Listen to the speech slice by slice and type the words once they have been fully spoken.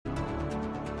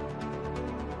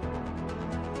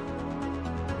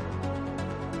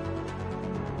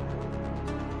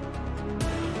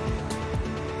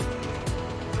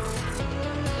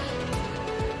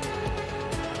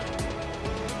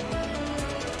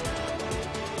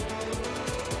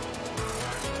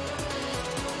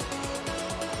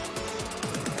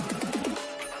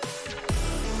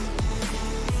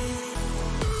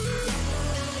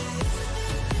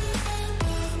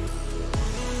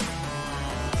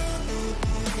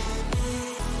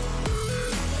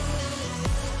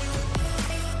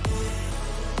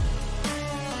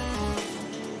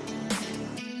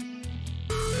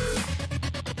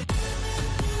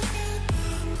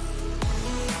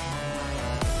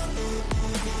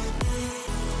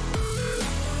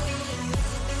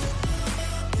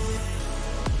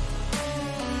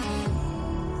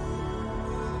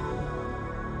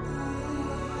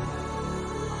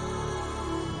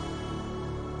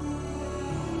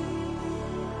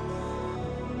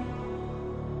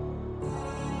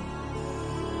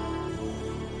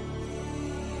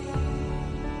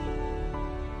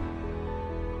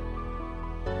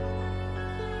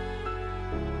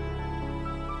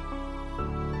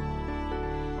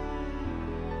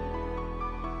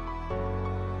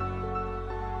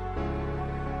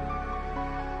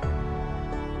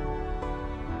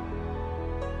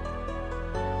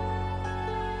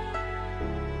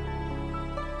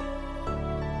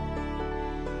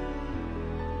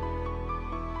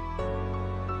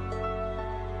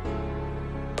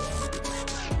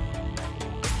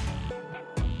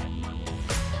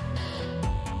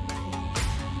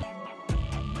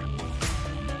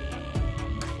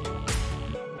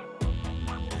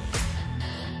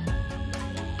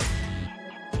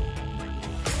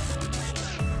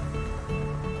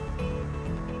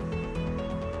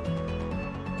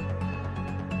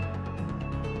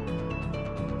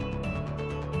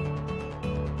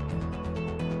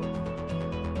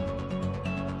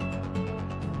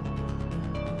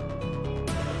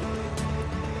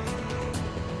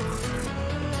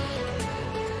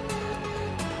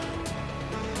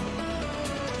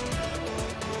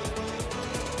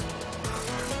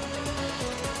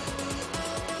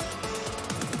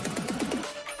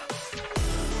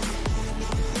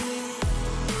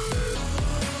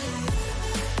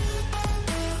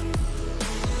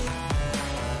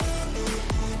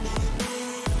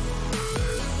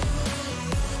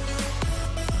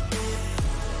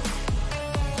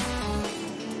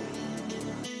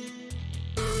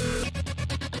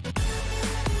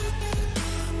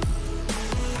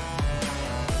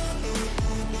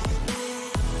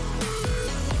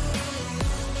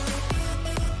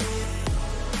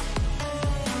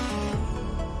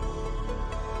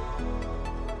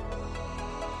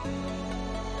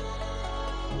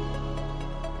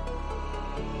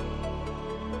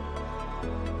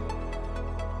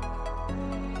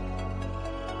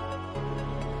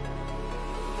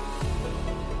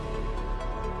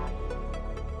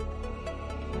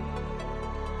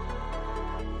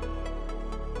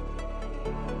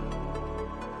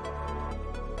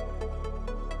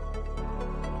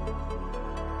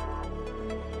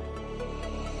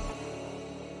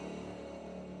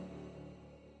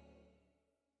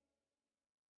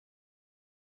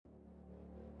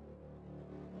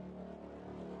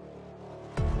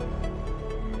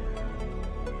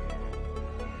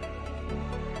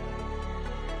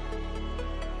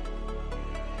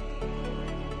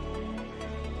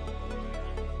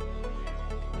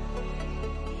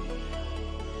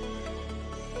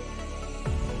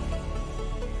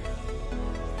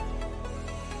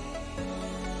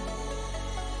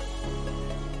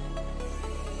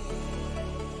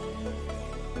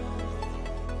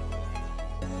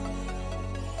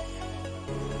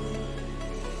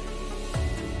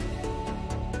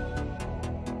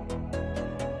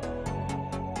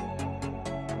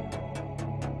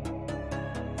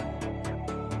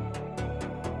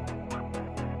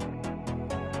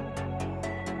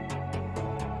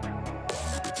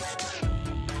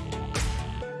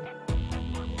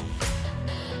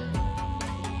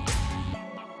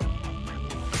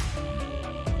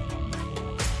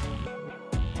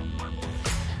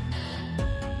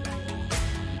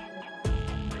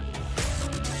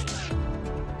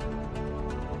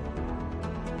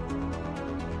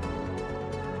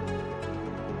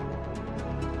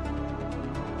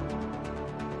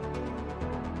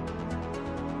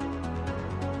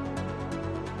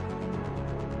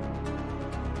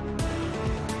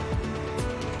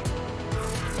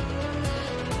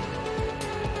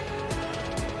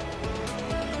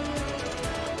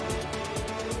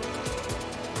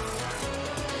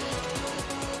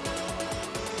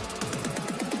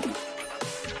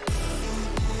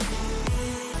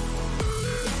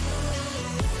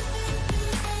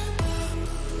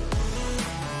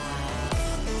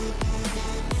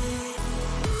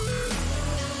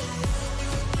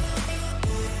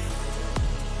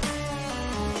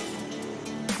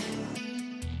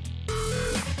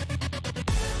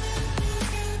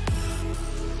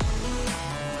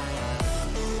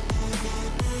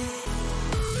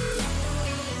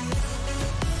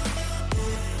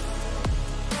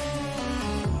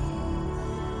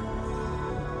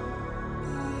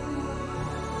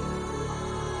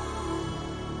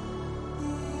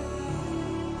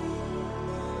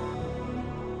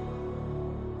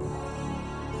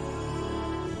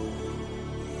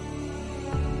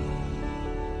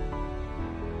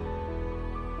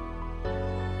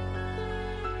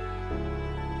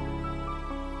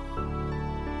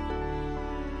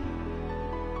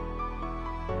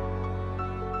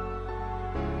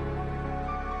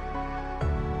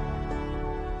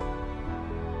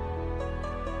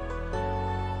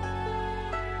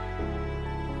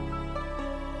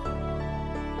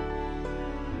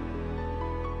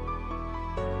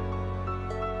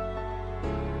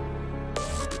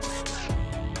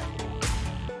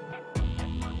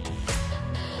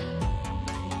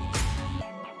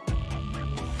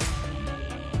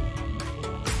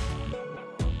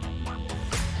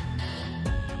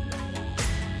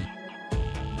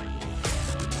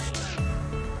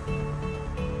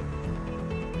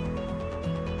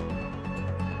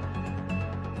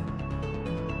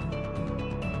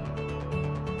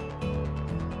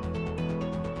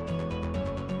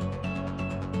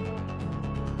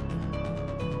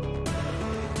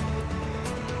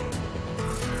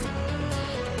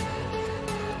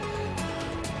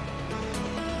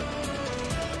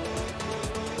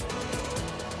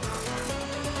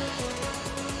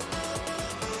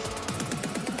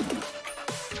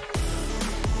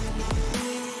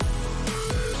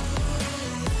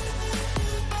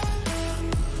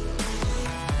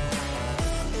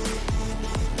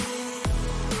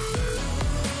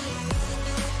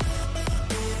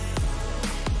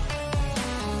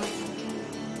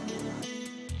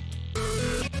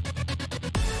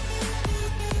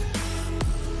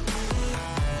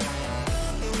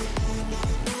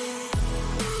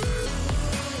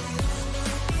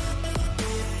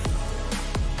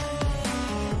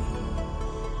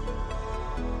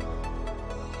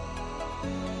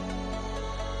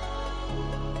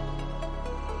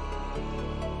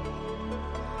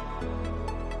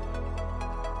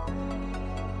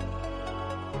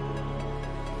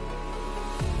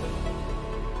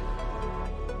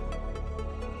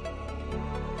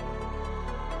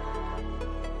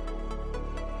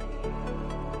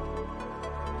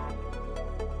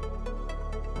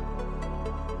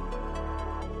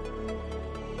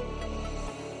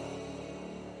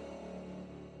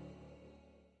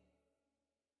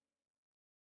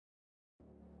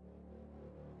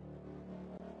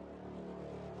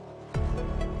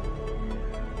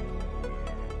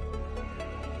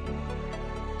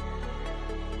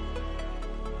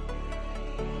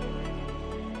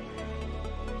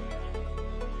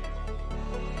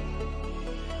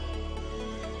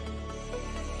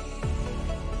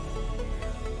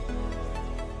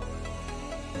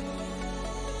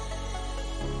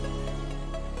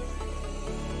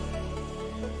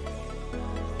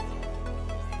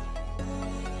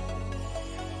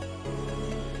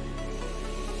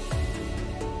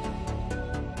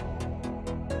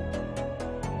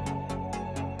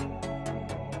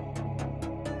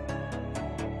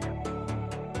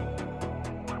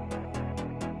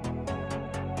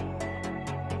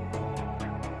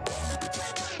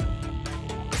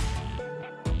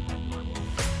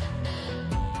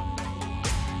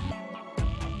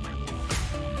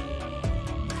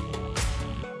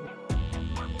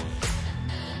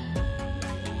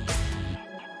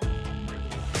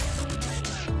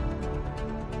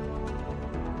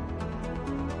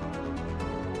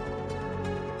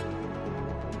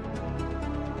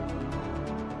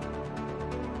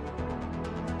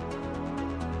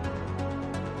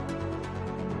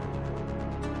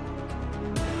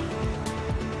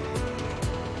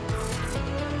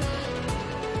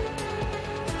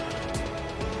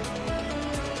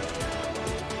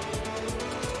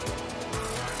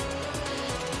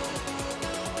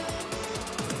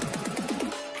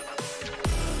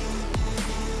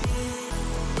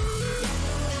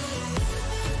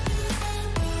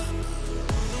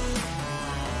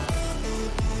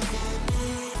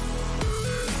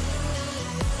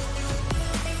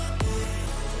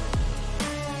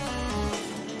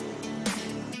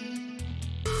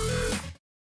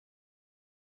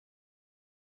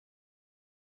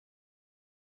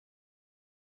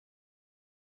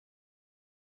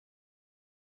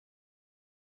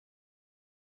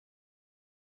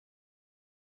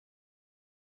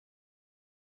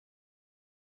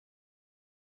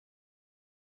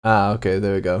Ah, okay,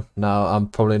 there we go. Now I'm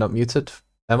probably not muted.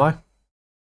 Am I?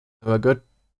 Am I good?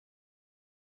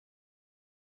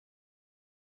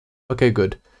 Okay,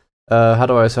 good. How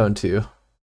do I sound to you?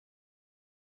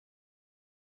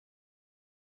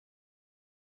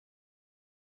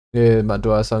 Yeah,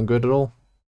 do I sound good at all?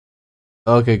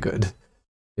 Okay, good.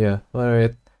 Yeah. All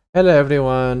right. Hello,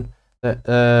 everyone.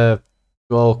 Well,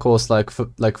 of course, like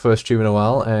first stream in a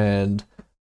while, and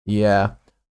yeah,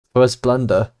 first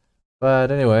blunder.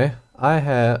 But anyway,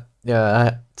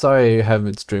 sorry I haven't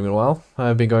been streaming in a while.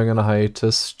 I've been going on a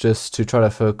hiatus just to try to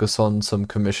focus on some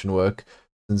commission work,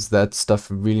 since that stuff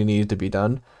really needed to be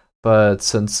done. But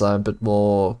since I'm a bit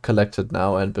more collected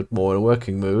now and a bit more in a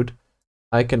working mood,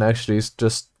 I can actually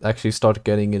start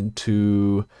getting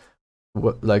into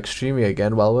like streaming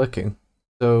again while working.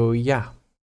 So yeah.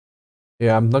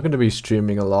 Yeah, I'm not gonna be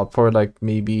streaming a lot, probably like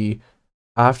maybe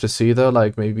I have to see though,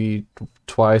 like maybe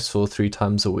twice or three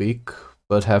times a week,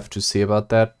 but have to see about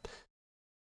that.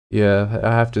 Yeah,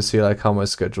 I have to see like how my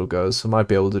schedule goes. I might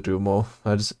be able to do more.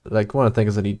 I just like one of the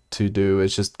things I need to do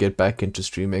is just get back into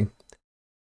streaming.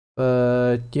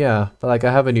 But yeah, but like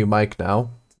I have a new mic now,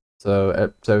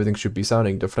 so everything should be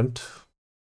sounding different.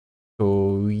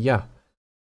 So yeah.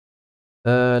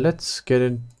 Let's get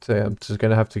into. I'm just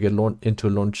gonna have to get into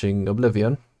launching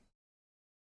Oblivion.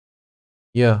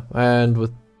 Yeah, and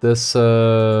with this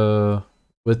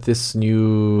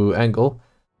new angle,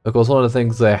 of course, one of the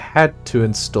things I had to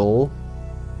install.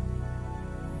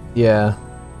 Yeah,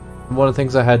 one of the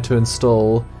things I had to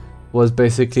install was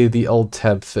basically the alt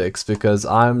tab fix because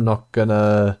I am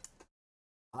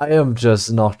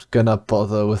just not gonna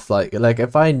bother with like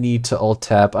if I need to alt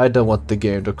tab, I don't want the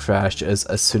game to crash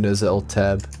as soon as I alt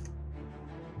tab.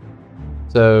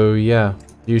 So yeah,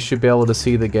 you should be able to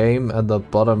see the game at the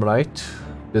bottom right.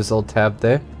 There's alt tab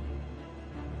there.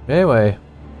 Anyway,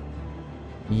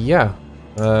 yeah.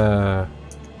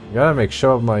 Gotta make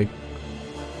sure my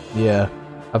yeah.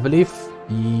 I believe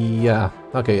yeah.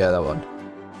 Okay, yeah, that one.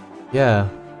 Yeah.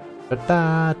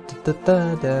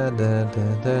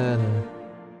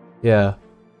 Yeah.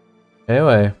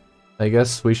 Anyway, I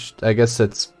guess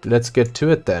let's get to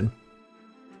it then.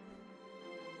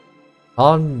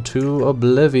 On to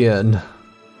Oblivion.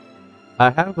 I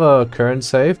have a current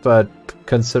save, but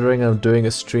considering I'm doing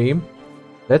a stream,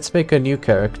 let's make a new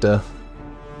character.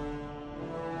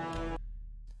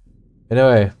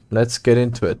 Anyway, let's get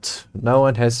into it. No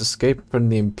one has escaped from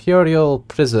the Imperial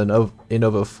prison in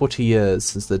over 40 years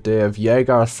since the day of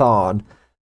Jaeger Thorn.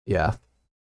 Yeah.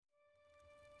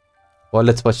 Well,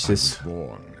 let's watch this. I was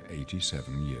born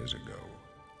 87 years ago.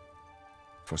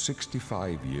 For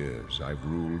 65 years, I've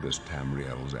ruled as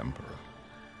Tamriel's emperor.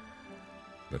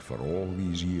 But for all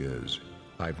these years,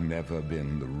 I've never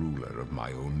been the ruler of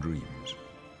my own dreams.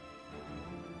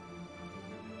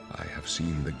 I have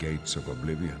seen the gates of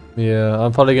Oblivion. Yeah,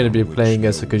 I'm probably going to be playing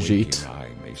as a Khajiit.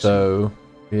 So,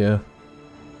 yeah.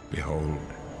 Behold,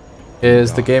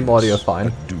 is the game audio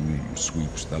fine? Doom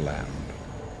sweeps the land.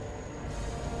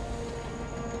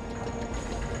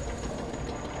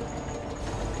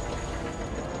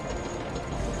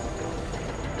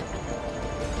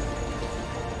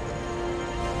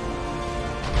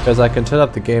 Because I can turn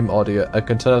up the game audio. I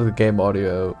can turn up the game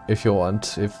audio if you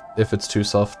want, if it's too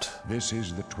soft. This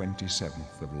is the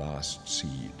 27th of last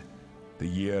seed, the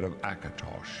year of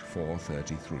Akatosh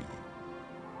 433.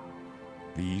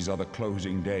 These are the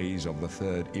closing days of the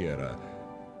Third Era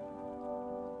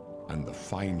and the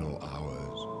final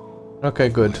hours. Okay,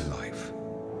 good. Of my life.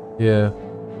 Yeah.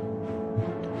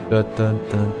 Da da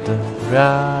da da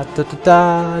da da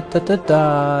da da da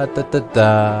da da da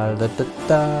da da da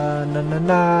da na na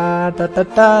na da da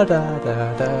da da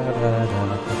da da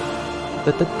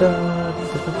da da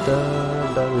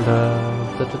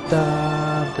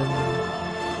da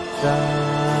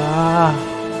da.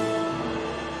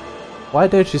 Why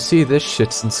don't you see this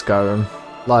shit in Skyrim?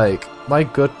 Like, my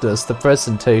goodness, the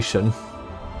presentation.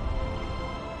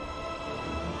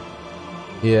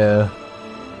 Yeah.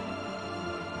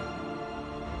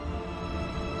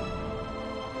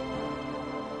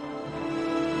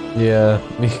 Yeah,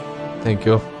 me. Thank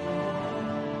you.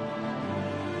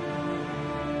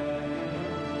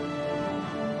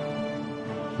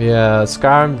 Yeah,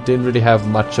 Skyrim didn't really have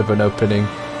much of an opening.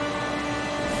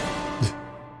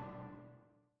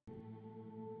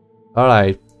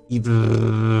 Alright.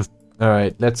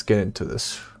 Alright, let's get into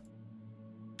this.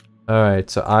 Alright,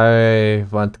 so I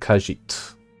want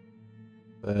Khajiit.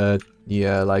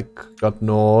 Yeah, like, got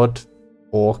Nord,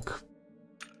 Orc,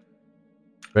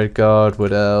 Redguard,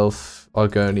 Wood Elf,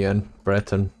 Argonian,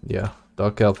 Breton, yeah.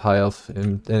 Dark Elf, High Elf,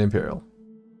 and Imperial.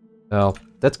 Now,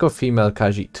 let's go female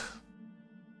Khajiit.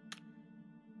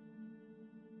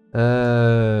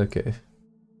 Okay.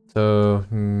 So,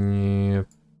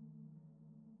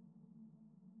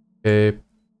 okay.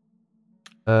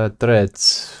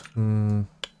 Threads.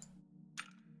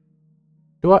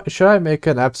 Should I make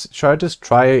an should I just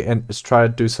try to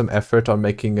do some effort on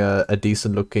making a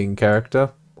decent looking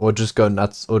character? Or just go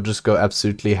nuts, or just go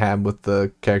absolutely ham with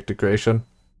the character creation?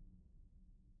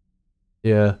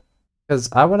 Yeah. Because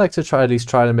I would like to try at least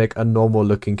try to make a normal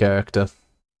looking character.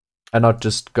 And not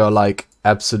just go like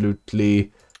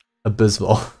absolutely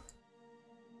abysmal.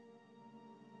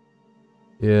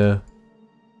 Yeah.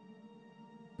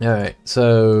 Alright,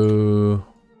 so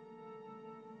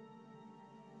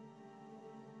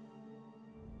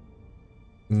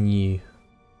yeah.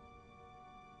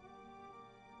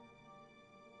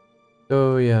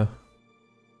 Oh yeah.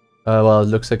 Well, it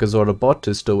looks like Azora bot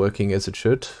is still working as it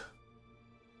should.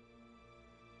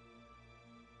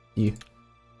 Yeah.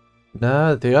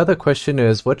 Now, the other question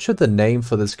is, what should the name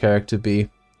for this character be?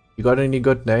 You got any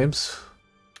good names?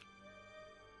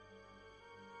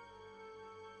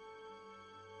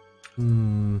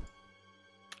 I'm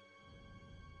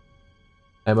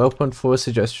open for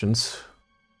suggestions.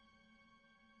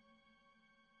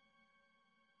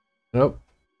 Nope.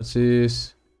 This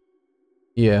is...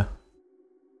 Yeah.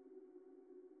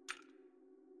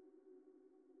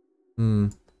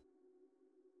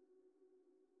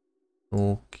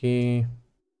 Okay.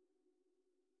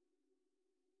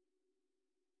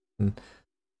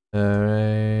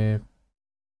 Alright.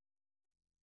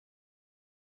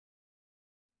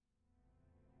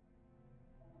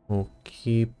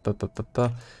 Okay.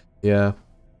 Yeah.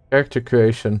 Character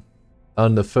creation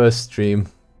on the first stream.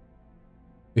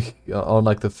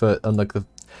 Unlike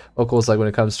of course, like when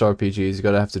it comes to RPGs, you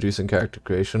gotta have to do some character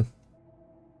creation.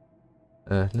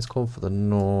 Let's call for the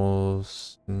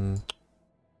Norse.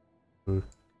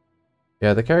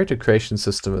 Yeah, the character creation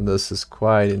system in this is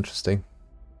quite interesting.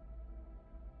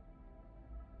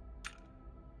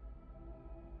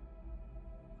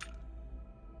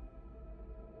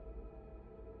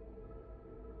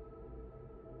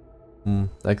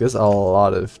 Like there's a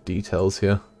lot of details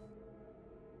here.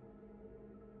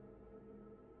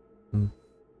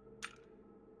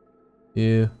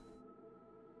 Yeah.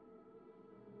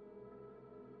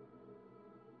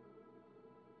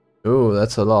 Oh,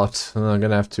 that's a lot. I'm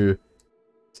gonna have to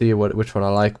see which one I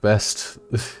like best.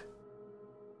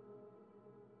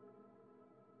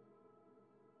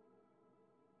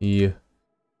 Yeah.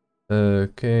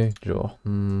 Okay, sure.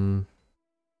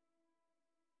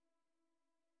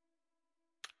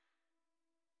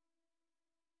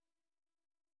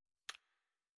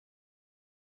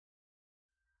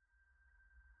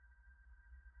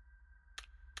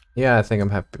 Yeah, I think I'm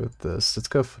happy with this. Let's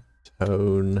go for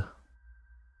tone.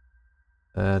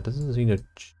 Doesn't seem to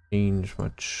change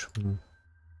much.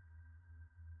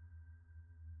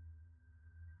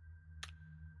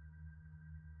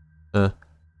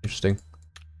 Interesting.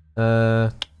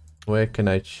 Where can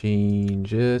I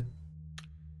change it?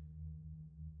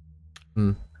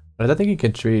 I don't think you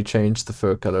can really change the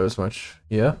fur color as much.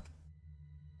 Yeah.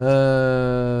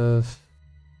 Go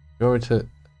to.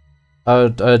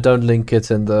 Don't link it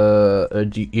in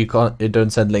the. You can't. It don't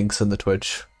send links in the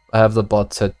Twitch. I have the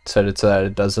bot set it so that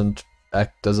it doesn't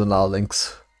allow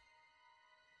links.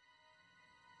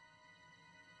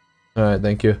 All right,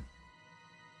 thank you.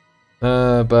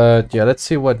 But yeah, let's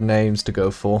see what names to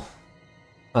go for.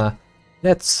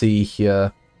 Let's see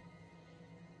here.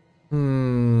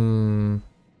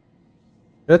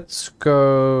 Let's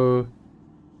go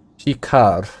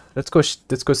Shikar. Let's go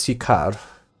Shikar.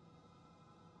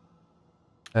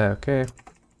 Okay.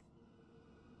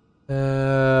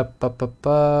 Yeah.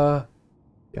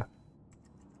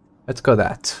 Let's go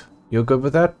that. You good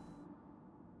with that?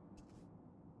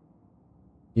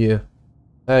 Yeah.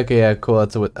 Okay, yeah, cool.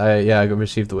 That's yeah, I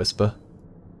received the whisper.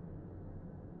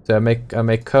 So I make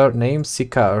her name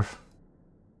Sikar.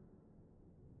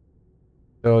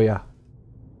 Oh yeah.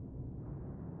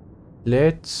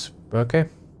 Let's okay.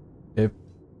 Yep.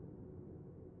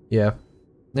 Yeah.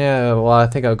 Yeah, well I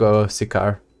think I'll go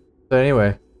Sikar. So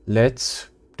anyway, let's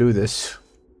do this.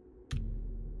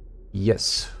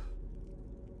 Yes.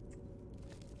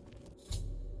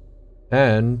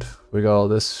 And we got all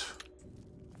this.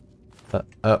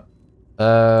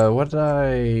 What did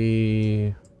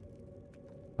I?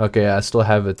 Okay, I still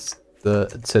have it.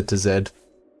 It's set to Z.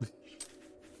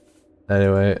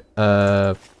 Anyway,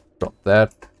 drop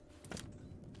that.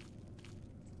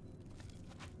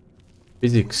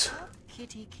 Physics.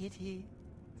 Kitty, kitty.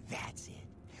 That's it.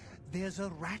 There's a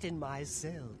rat in my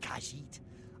cell, Khajiit.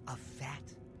 A fat,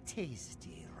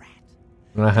 tasty rat.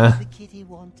 Does the kitty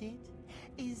want it?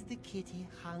 Is the kitty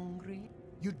hungry?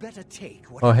 You'd better take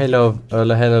what Oh, hello,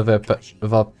 hello,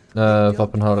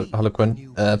 Vapen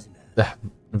Harlequin.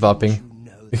 Vaping.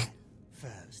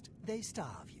 First, they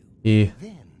starve you. Yeah.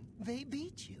 Then they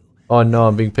beat you. Oh no,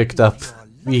 I'm being picked up. If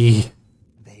you're lucky,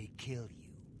 they kill you.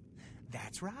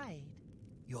 That's right.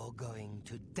 You're going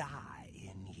to die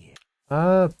in here.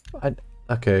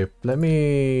 Okay, let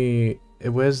me...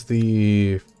 Where's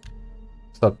the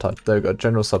subtitle? There we go,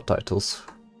 general subtitles.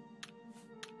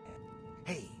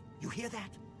 Hey, you hear that?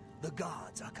 The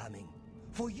guards are coming.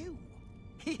 For you.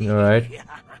 Alright. Boris,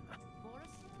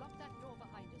 lock that door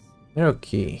behind us.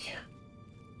 Okay.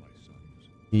 My sons,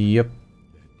 Yep.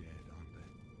 they're dead, aren't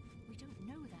they? We don't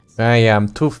know that.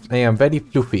 I am very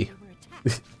fluffy. They were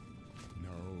attacked.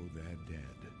 No, they're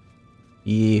dead.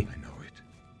 Yeah. I know it.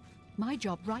 My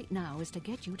job right now is to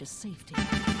get you to safety.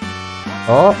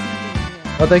 Oh.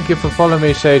 Oh, thank you for following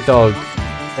me, Shade Dog.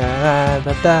 Da,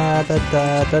 da, da, da,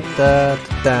 da, da, da,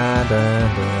 da,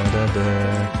 da,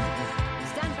 da.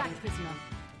 Stand back, prisoner.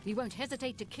 We won't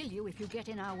hesitate to kill you if you get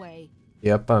in our way.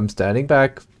 Yep, I'm standing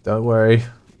back. Don't worry.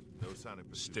 No sign of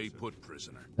stay put,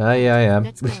 prisoner. Yeah, I am.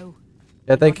 Let's go.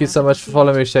 Yeah, thank you so much for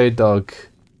following me, Shade Dog.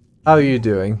 How are you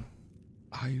doing?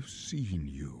 I've seen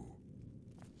you.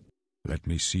 Let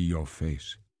me see your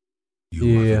face. You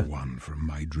Yeah. are the one from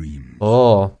my dreams.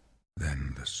 Oh,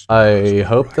 Then the stars I were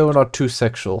hope they were right. not too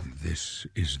sexual. This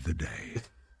is the day.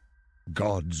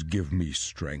 Gods give me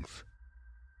strength.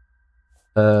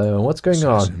 What's going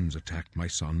on? Assassins attacked my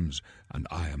sons, and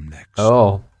I am next.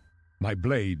 Oh, My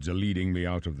blades are leading me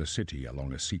out of the city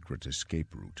along a secret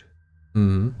escape route.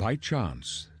 By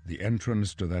chance, the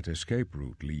entrance to that escape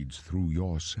route leads through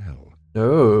your cell.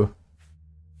 oh.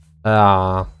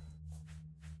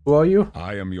 Who are you?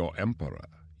 I am your emperor,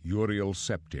 Uriel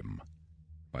Septim.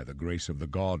 By the grace of the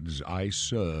gods, I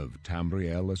serve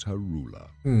Tamriel as her ruler.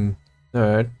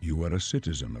 Alright. You are a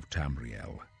citizen of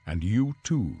Tamriel, and you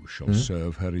too shall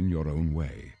serve her in your own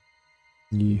way.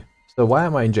 Yeah. So why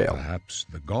am I in jail? Perhaps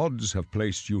the gods have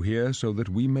placed you here so that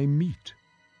we may meet.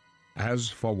 As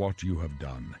for what you have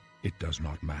done, it does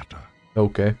not matter.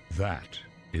 Okay. That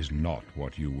is not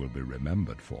what you will be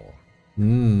remembered for.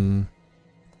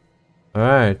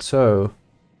 Alright, so...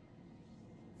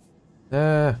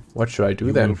 what should I do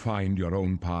You then? will find your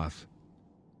own path.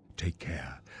 Take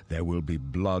care. There will be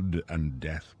blood and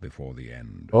death before the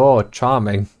end. Oh,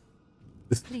 charming.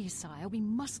 Please, sire, we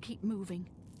must keep moving.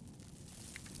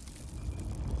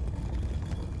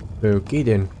 Okay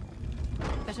then.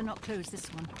 Better not close this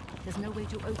one. There's no way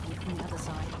to open it from the other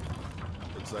side.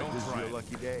 Looks like this is your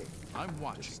lucky day. I'm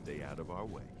watching. Just stay out of our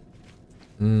way.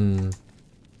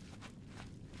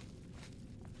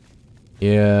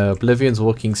 Yeah, Oblivion's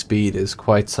walking speed is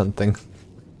quite something.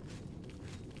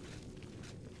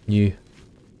 Yeah.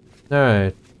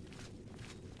 Alright.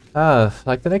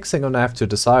 Like the next thing I'm gonna have to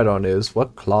decide on is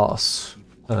what class.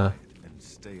 And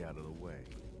stay out of the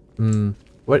way.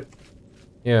 What?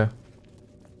 Yeah.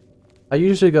 I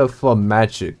usually go for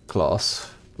magic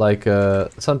class. Like,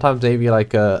 sometimes maybe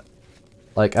like a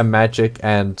magic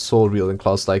and sword wielding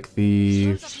class, like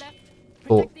the... Those up left,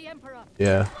 Oh. protect the Emperor.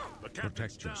 Yeah.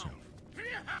 Protect yourself.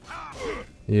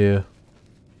 Yeah.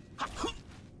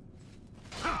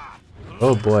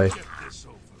 Oh boy. Get this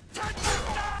over.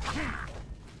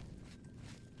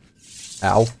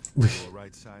 Ow. All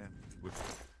right, sire.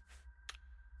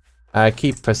 I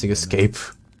keep pressing escape.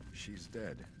 She's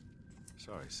dead.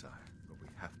 Sorry, sire, but we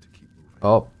have to keep moving.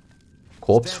 Oh.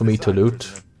 Corpse for me to Stand aside, loot.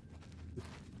 prisoner.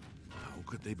 How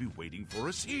could they be waiting for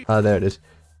us here? Ah, there it is.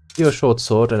 Steel short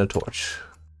sword and a torch.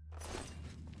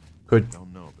 Could...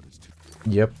 Don't know, but it's too.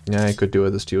 Yep, yeah, I could do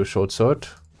with a steel short sword.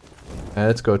 And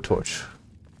let's go torch.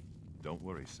 Don't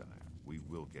worry, sire. We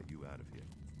will get you out of here.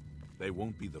 They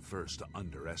won't be the first to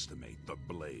underestimate the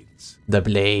blades. The I'll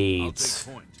blades.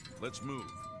 take point. Let's move.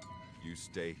 You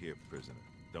stay here, prisoner.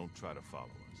 Don't try to follow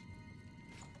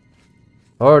us.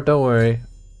 Oh, don't worry.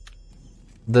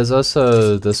 There's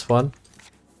also this one.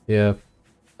 Yeah.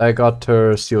 I got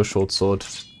her steel short sword.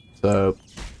 So...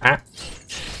 Ah!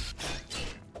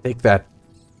 Take that.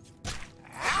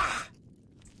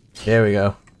 There we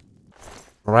go.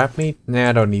 Wrap meat? Nah,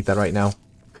 I don't need that right now.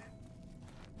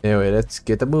 Anyway, let's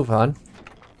get the move on.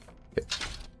 Do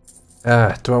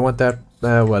I want that?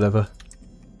 Whatever.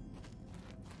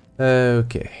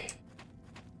 Okay.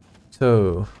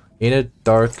 So, in a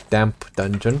dark, damp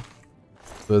dungeon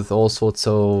with all sorts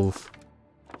of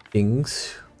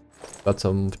things. Got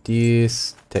some of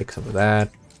these, take some of that.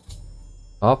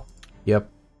 Oh, yep.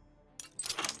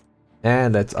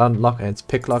 And let's unlock and let's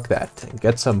picklock that. And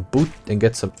get some boot and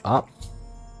get some up.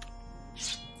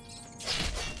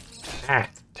 Ah,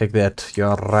 take that, you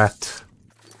rat.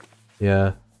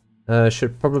 Yeah.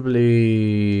 Should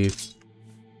probably,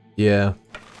 yeah,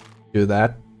 do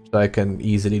that. So I can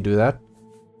easily do that.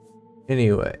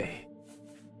 Anyway.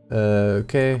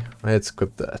 Okay, let's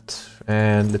equip that.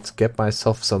 And let's get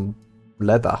myself some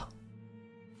leather.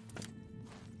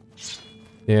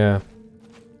 Yeah.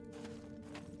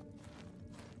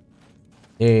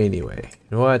 Anyway,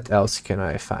 what else can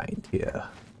I find here?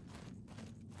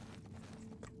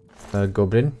 A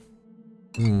goblin.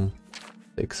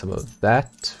 Take some of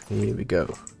that. Here we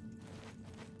go.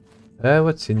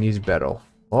 What's in this barrel?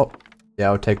 Oh, yeah,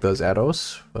 I'll take those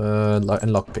arrows. And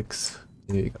lockpicks.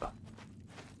 Here you go.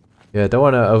 Yeah, don't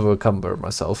want to overcumber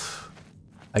myself.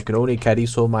 I can only carry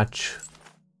so much.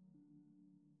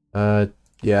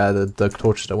 Yeah, the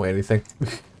torches don't weigh anything.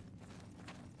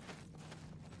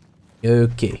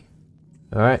 Okay.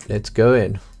 Alright, let's go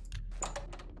in.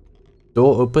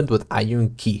 Door opened with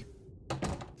iron key.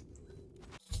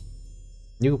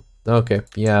 New. Okay,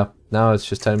 yeah. Now it's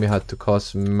just telling me how to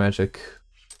cast magic.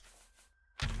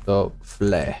 So,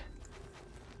 flare.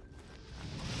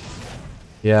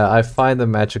 Yeah, I find the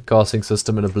magic casting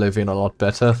system in Oblivion a lot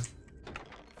better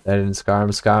than in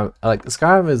Skyrim.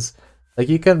 Skyrim is like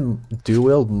you can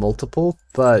dual multiple,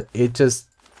 but it just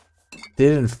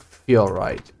didn't feel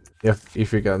right. If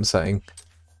you get what I'm saying,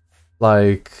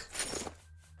 like,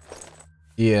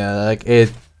 yeah, like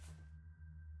it.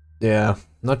 Yeah,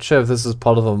 not sure if this is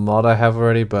part of a mod I have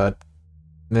already, but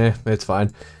nah, it's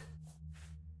fine.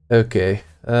 Okay,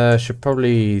 should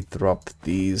probably drop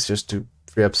these just to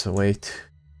free up some weight.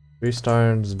 3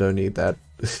 stars, don't need that.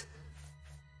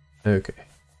 Okay.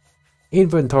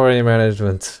 Inventory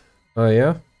management. Oh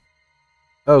yeah?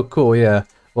 Oh cool, yeah.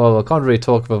 Well, I can't really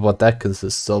talk about what that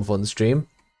consists of on stream.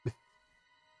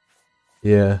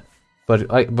 Yeah. But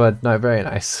no, very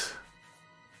nice.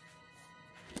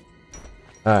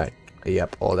 Alright.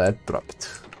 Yep, all that dropped.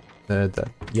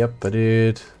 Yep, I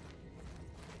did.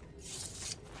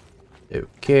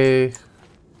 Okay.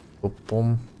 Boom,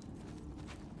 boom.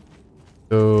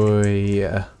 So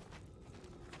yeah.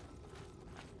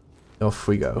 Off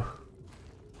we go.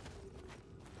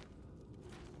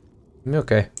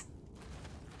 Okay.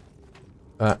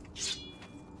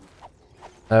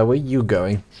 Where you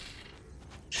going?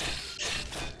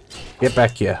 Get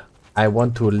back here. I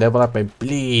want to level up my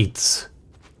bleeds.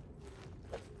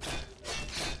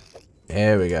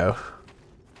 There we go.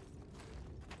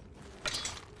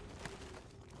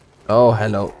 Oh,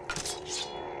 hello.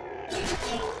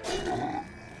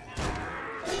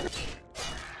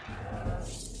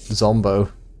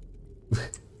 Zombo.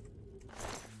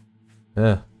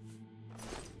 Yeah.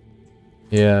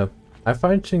 Yeah. I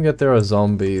find that there are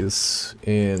zombies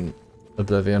in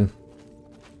Oblivion.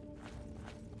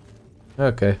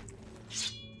 Okay.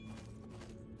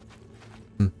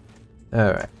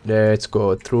 Alright, let's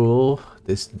go through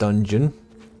this dungeon.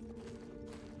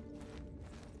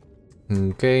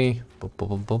 Okay.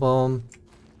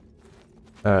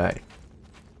 Alright.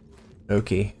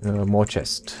 Okay, more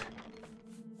chest.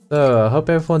 So, I hope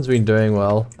everyone's been doing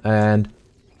well, and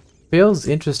feels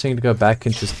interesting to go back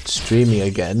into streaming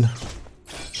again.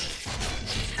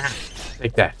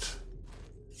 Take that.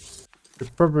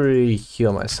 Should probably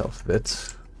heal myself a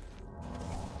bit.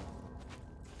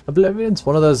 Oblivion's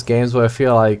one of those games where I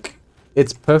feel like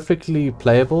it's perfectly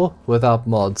playable without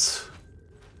mods.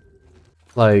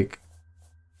 Like,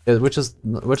 which is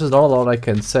not a lot I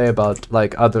can say about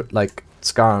like other like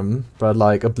Skyrim, but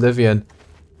like Oblivion,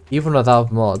 even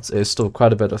without mods, is still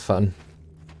quite a bit of fun.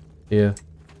 Yeah.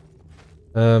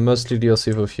 Mostly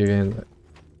DLC for a few games.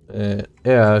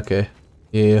 Yeah, okay.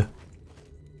 Yeah.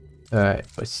 Alright,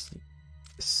 what's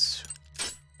this?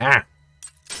 Ah!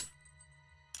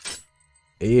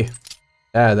 Yeah.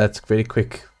 Ah, that's very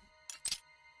quick.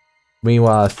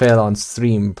 Meanwhile, I fail on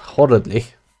stream horribly.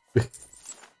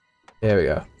 There we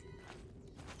go.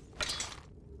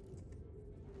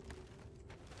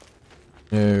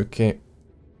 Okay.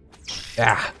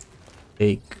 Ah!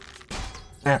 Hey.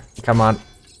 Ah, come on.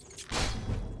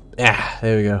 Ah,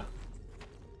 there we go.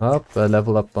 Up, I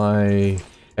level up my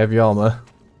heavy armor.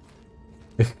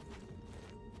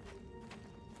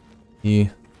 Yeah.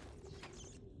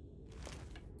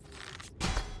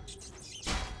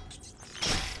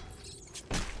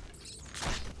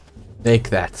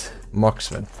 Make that,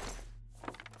 marksman.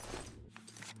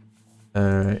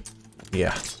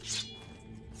 Yeah.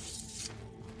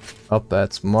 Oh,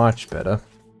 that's much better.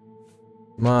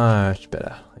 Much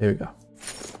better. Here we go.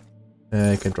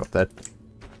 I can drop that.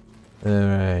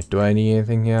 Alright, do I need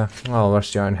anything here? Oh,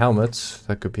 rusty iron helmets.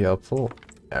 That could be helpful.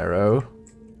 Arrow.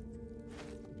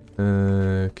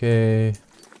 Okay.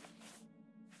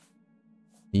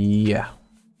 Yeah.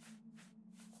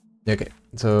 Okay.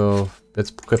 So let's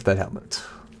equip that helmet.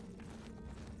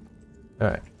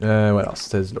 Alright, what else?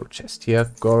 There's no chest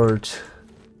here. Gold.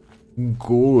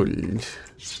 Gold.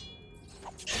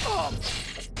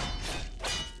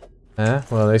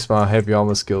 Well, at least my heavy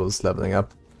armor skill is leveling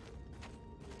up.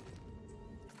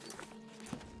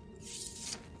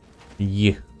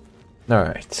 Yeah.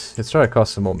 Alright, let's try to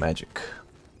cast some more magic.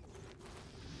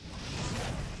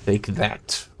 Take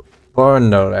that. Burn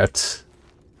that.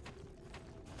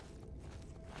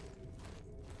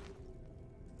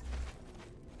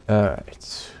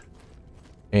 Alright.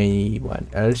 Anyone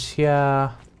else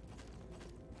here?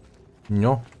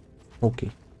 No?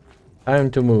 Okay.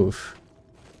 Time to move.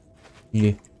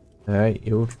 Yeah. Alright,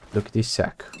 you look at this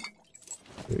sack.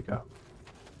 Here we go.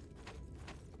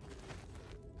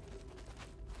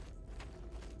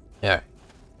 Yeah.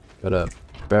 Got a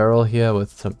barrel here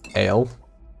with some ale.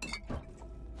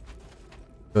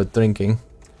 Good drinking.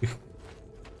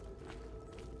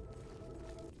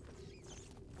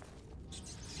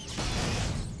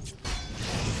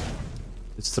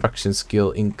 Destruction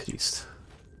skill increased.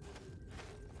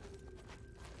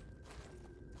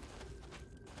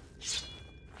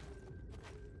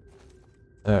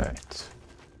 Alright.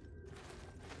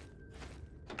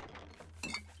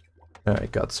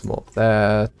 Alright, got some more of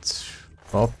that.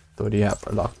 Oh, already have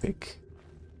a lockpick.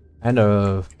 And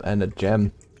a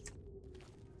gem.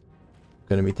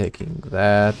 Gonna be taking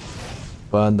that.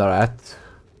 Burn the rat.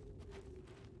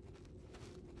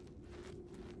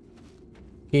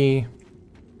 Okay.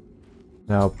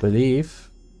 Now believe.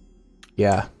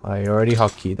 Yeah, I already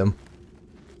hotkeyed them.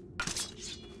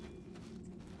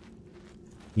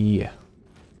 Yeah.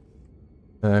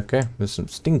 Okay, there's some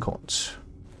stinkhorns.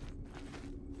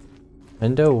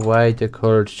 And why they're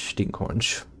called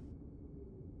stinkhorns.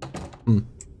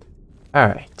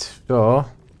 Alright, so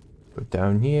go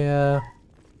down here.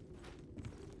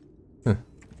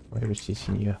 Why was this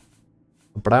in here?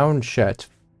 A brown shirt.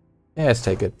 Yeah, let's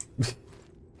take it.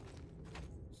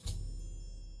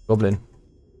 Goblin.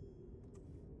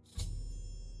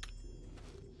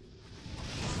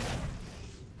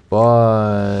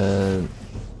 One.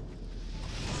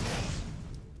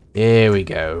 There we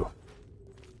go.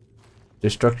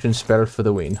 Destruction spell for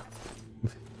the win.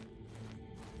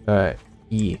 Alright,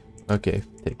 E. Okay,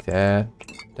 take that,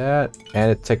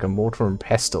 and take a mortar and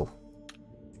pestle.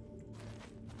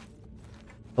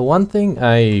 The one thing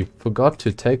I forgot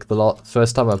to take the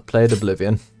first time I played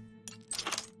Oblivion.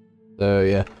 So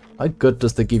yeah, how good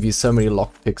does they give you so many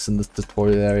lockpicks in this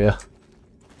tutorial area?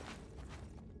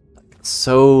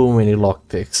 So many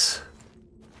lockpicks.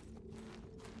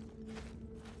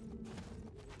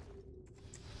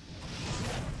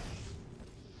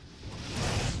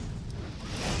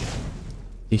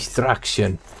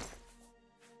 Distraction.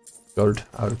 Gold,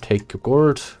 I'll take your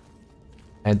gold.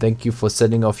 And thank you for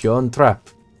setting off your own trap.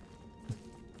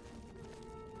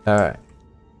 Alright.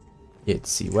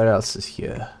 Let's see, what else is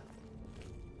here?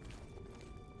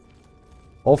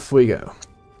 Off we go.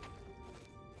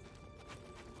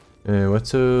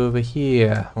 What's over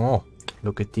here? Oh,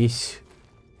 look at this.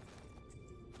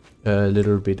 A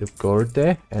little bit of gold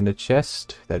there. And a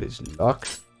chest that is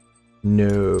locked.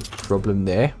 No problem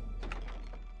there.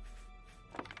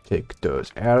 Take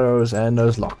those arrows and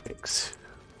those lockpicks.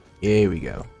 Here we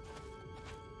go.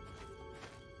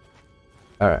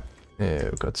 Alright.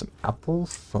 We've got some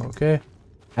apples. Okay.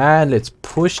 And let's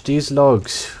push these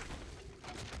logs.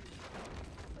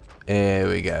 There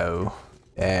we go.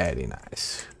 Very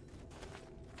nice.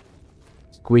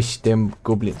 Squish them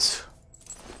goblins.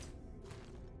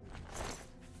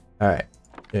 Alright.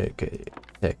 Okay.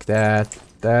 Take that.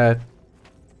 That.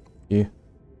 Yeah.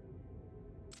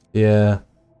 Yeah.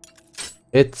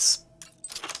 It's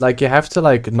like you have to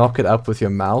like knock it up with your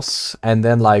mouse and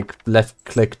then like left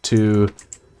click to,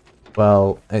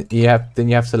 well, you have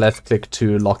to left click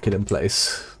to lock it in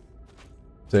place.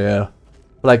 So yeah,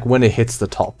 like when it hits the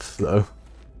top though.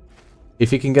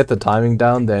 If you can get the timing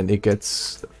down, then it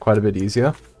gets quite a bit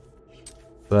easier.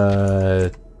 But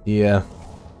yeah,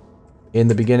 in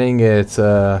the beginning it's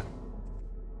yeah,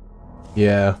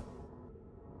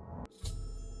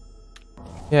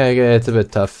 it's a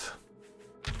bit tough.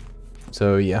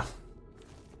 So yeah.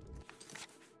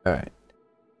 Alright.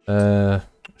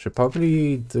 Should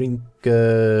probably drink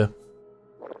there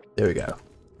we go.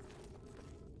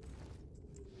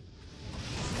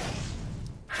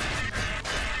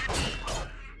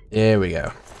 There we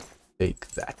go. Take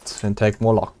that. And take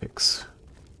more lockpicks.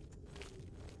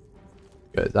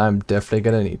 Good, I'm definitely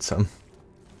gonna need some.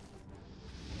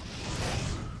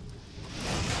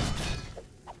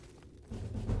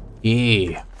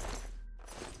 Yeah.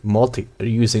 Multi, are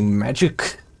you using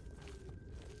magic?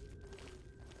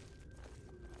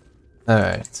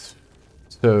 Alright.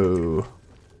 So...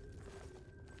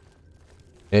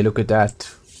 Hey, look at that.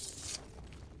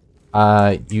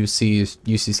 You see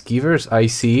skeevers? I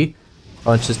see.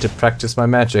 Punches to practice my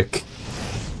magic.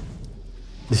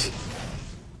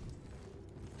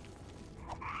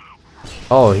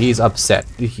 Oh, he's upset.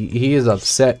 He is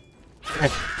upset.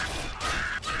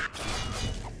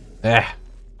 Ah.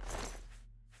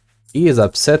 He is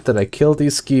upset that I killed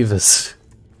these skeevers.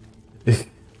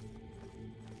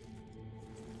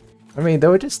 I mean, they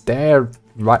were just there,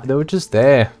 right? They were just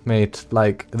there, mate.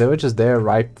 Like, they were just there,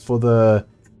 right, for the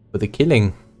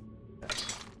killing.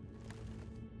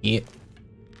 Yeah.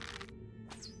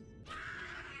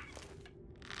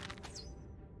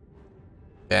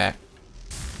 Yeah.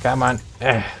 Come on.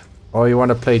 Oh, you want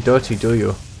to play dirty, do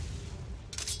you?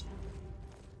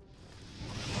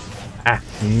 Ah,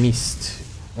 missed.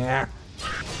 Yeah.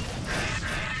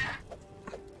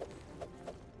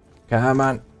 Come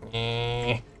on.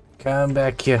 Come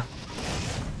back here.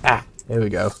 Ah, there we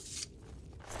go.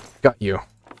 Got you.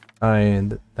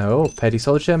 And oh, petty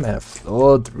soul gem and a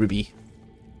flawed ruby.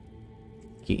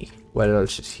 Okay, what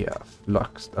else is here?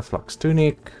 A flux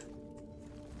tunic.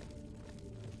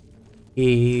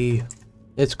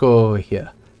 Let's go over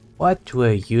here. What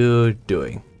were you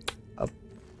doing? A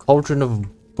cauldron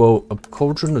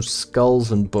of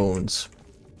skulls and bones.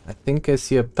 I think I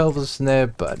see a pelvis in there,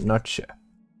 but not sure.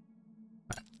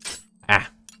 Ah,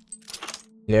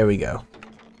 there we go.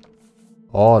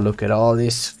 Oh, look at all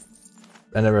this.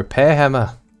 And a repair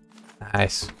hammer.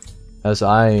 Nice. As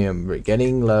I am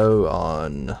getting low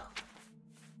on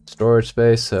storage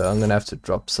space, so I'm gonna have to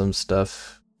drop some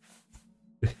stuff.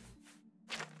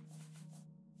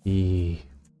 Do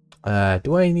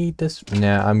I need this?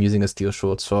 Nah, I'm using a steel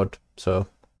short sword, so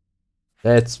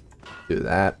let's do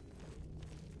that.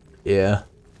 Yeah.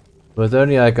 With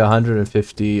only like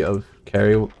 150 of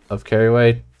carry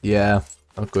weight, yeah,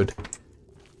 not good.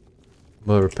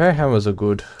 But repair hammers are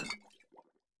good.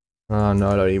 Oh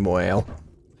no, I don't need more ale.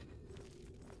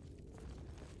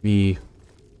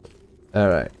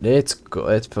 Alright, let's go,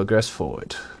 let's progress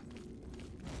forward.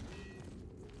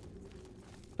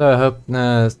 So I hope,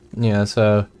 yeah,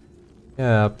 so,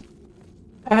 yeah,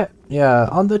 yeah,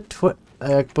 on the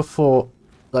before,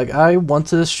 like, I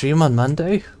wanted to stream on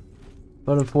Monday,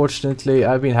 but unfortunately,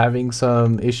 I've been having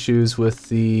some issues with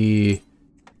the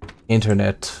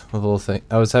internet, of all things.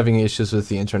 I was having issues with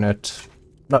the internet,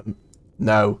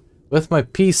 with my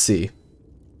PC.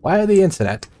 Why the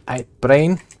internet?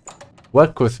 Brain,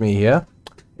 work with me here.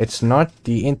 It's not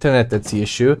the internet that's the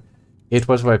issue, it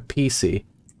was my PC.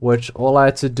 Which all I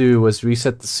had to do was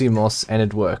reset the CMOS and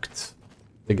it worked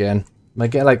again.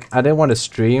 Again, like, I didn't want to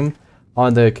stream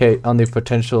on the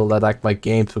potential that like my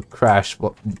games would crash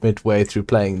midway through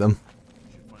playing them.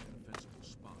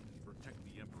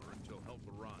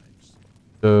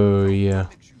 So yeah.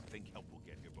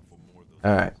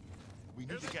 All right. We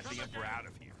need to get the Emperor out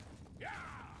of here.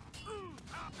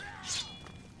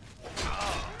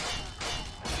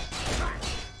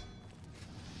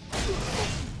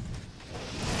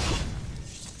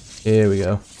 Here we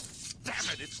go. Damn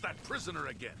it, it's that prisoner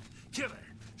again. Kill her.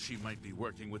 She might be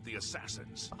working with the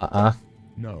assassins.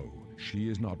 No, she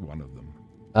is not one of them.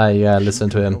 Yeah, listen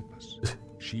to him.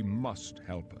 She must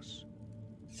help us.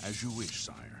 As you wish,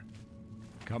 sire.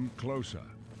 Come closer.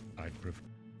 I'd prefer.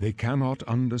 They cannot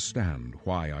understand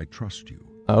why I trust you.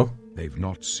 Oh? They've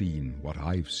not seen what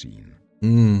I've seen.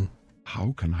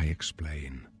 How can I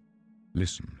explain?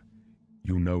 Listen,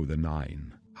 you know the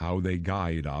Nine. How they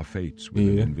guide our fates with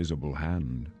an invisible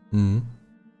hand.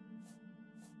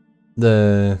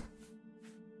 The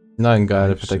Nine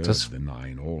guide protect us. The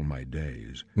Nine all my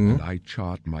days, and I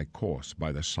chart my course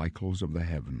by the cycles of the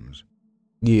heavens.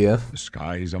 Yeah. The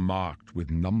skies are marked with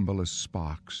numberless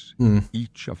sparks,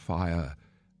 each a fire,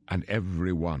 and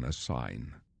every one a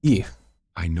sign. Yeah.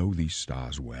 I know these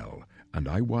stars well, and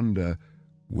I wonder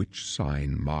which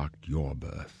sign marked your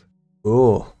birth.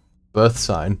 Oh, birth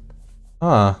sign.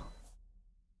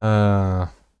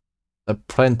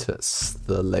 Apprentice,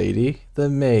 the lady, the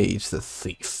mage, the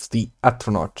thief, the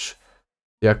Atronach,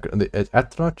 the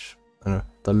Atronach,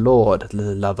 the lord,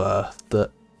 the lover, the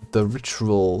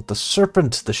ritual, the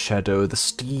serpent, the shadow, the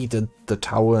steed, the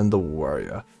tower, and the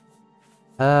warrior.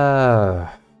 Oh,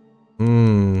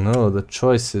 the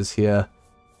choices here.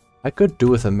 I could do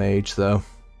with a mage though,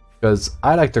 because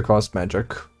I like to cast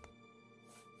magic.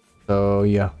 So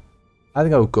yeah, I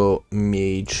think I'll go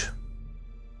mage.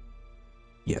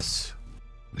 Yes.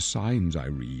 The signs I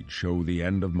read show the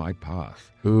end of my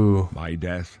path. Ooh. My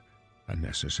death, a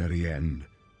necessary end,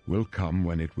 will come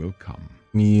when it will come.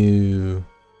 Mew.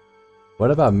 What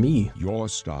about me? Your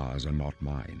stars are not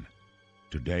mine.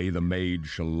 Today the mage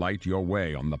shall light your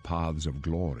way on the paths of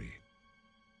glory.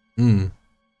 Yeah,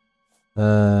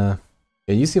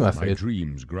 you see my My fate.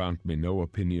 dreams grant me no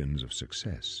opinions of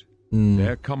success. Hmm.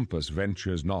 Their compass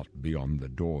ventures not beyond the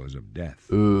doors of death.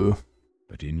 Ooh.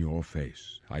 But in your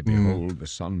face I behold the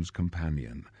sun's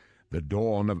companion. The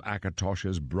dawn of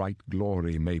Akatosh's bright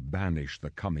glory may banish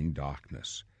the coming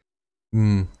darkness.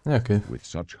 Okay. With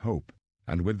such hope,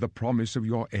 and with the promise of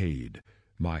your aid,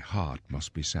 my heart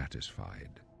must be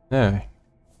satisfied. Yeah.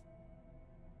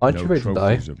 Aren't No you ready to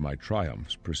die? trophies of my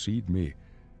triumphs precede me,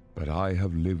 but I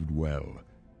have lived well,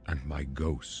 and my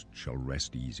ghost shall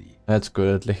rest easy. That's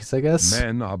good at least, I guess.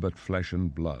 Men are but flesh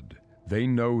and blood. They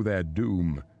know their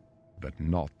doom, but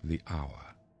not the hour.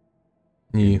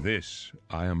 Yeah. In this,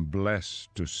 I am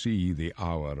blessed to see the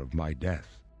hour of my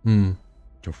death,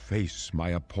 to face my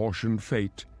apportioned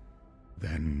fate,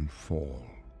 then fall.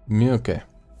 Okay.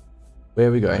 Where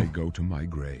are we I going? go to my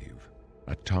grave.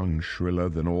 A tongue shriller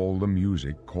than all the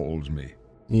music calls me.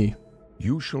 Yeah.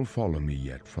 You shall follow me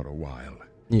yet for a while.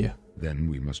 Yeah. Then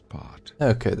we must part.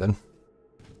 Okay then.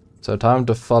 So time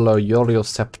to follow Uriel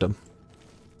Septum.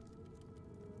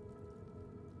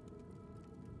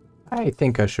 I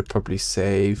think I should probably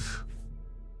save.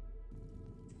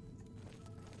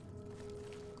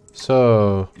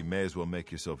 So... You may as well make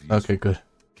yourself useful. Okay, good.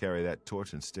 Carry that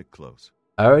torch and stick close.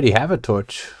 I already have a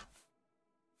torch.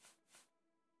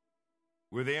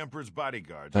 We're the Emperor's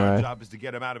bodyguards. All Our right. job is to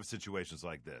get him out of situations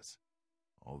like this.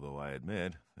 Although I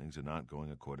admit, things are not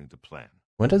going according to plan.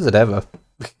 When does it ever?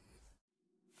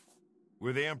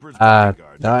 We're the Emperor's No,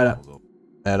 bodyguards. no.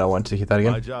 I don't want to hear that My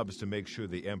again. job is to make sure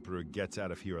the Emperor gets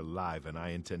out of here alive, and I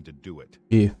intend to do it.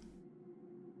 Yeah.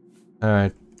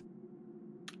 Alright.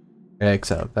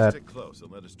 X out that. Stick close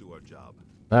and let us do our job.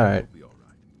 Alright. We'll be all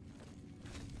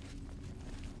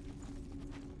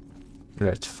right.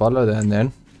 Let's follow them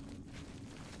then.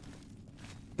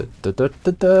 Da, da, da,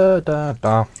 da, da, da,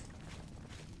 da.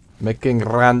 Making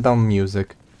random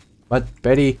music. But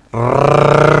very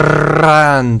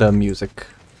random music.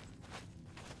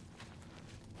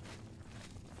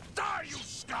 Die, you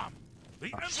scum! The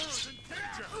Emperor's in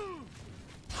danger!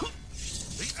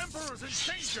 The Emperor's in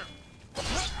danger!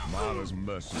 Mara's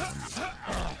mercy on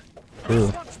you. Ooh.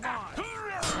 Once mine!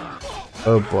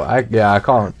 Oh boy, I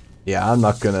can't. Yeah, I'm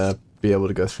not gonna be able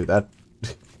to go through that.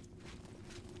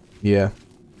 Yeah.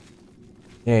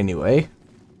 Anyway.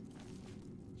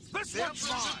 This one's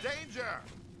mine! Danger!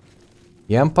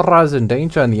 The Emperor's in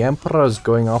danger and the Emperor's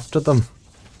going after them.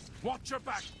 Watch your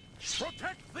back!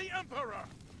 Protect the Emperor!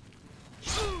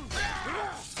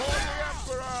 For the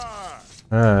Emperor!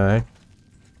 Alright.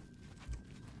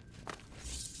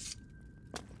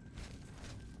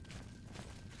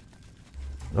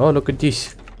 Oh, look at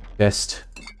this. Chest.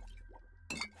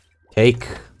 Take.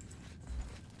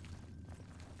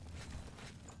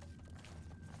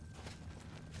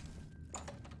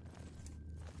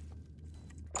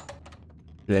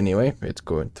 But anyway, it's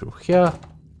going through here.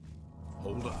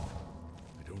 Hold up.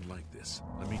 I don't like this.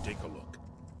 Let me take a look.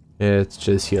 It's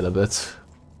just heal a bit.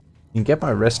 You can get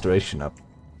my restoration up.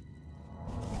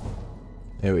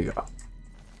 There we go.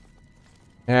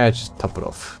 Yeah, just top it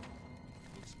off.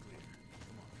 Looks clear.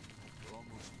 Come on. We're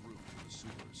almost through to the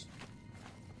sewers.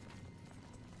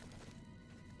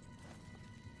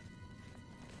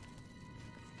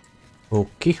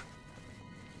 Okay.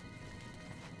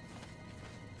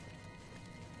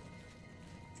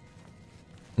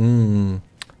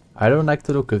 I don't like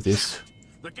the look of this.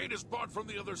 The gate is barred from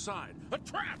the other side. A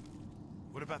trap!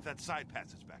 What about that side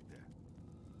passage back there?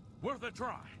 We're the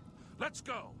dry. Let's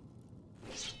go.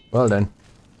 Well then.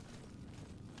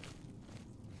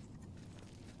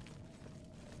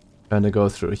 Gonna go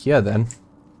through here then.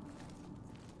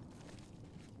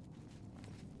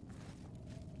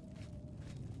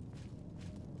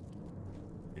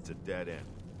 It's a dead end.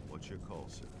 What's your call,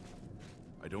 sir?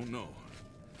 I don't know.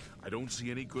 I don't see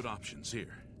any good options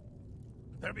here.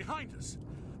 They're behind us.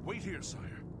 Wait here,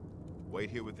 sire. Wait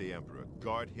here with the Emperor.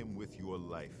 Guard him with your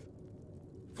life.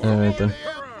 Alright then.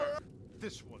 Emperor!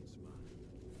 This one's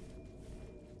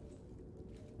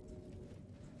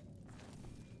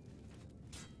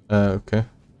mine. Okay.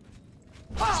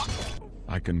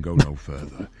 I can go no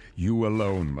further. You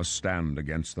alone must stand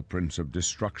against the Prince of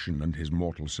Destruction and his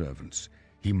mortal servants.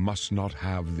 He must not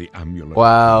have the amulet.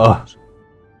 Wow.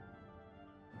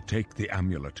 Take the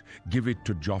amulet. Give it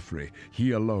to Joffrey.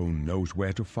 He alone knows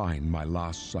where to find my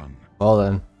last son. Well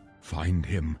then. Find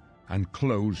him and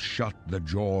close shut the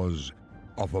jaws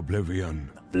of oblivion.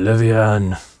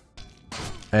 Oblivion.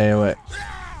 Anyway.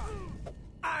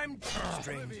 I'm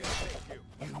stranger.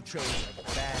 You chose a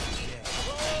bad day.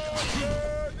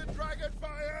 The dragon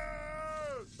fire!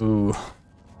 Ooh.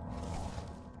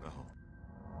 No.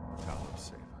 Talos,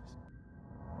 save us.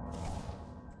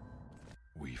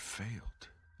 We failed.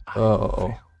 I Uh-oh.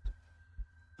 failed.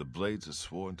 The Blades are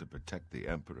sworn to protect the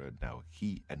Emperor, and now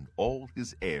he and all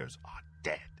his heirs are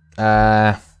dead.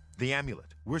 The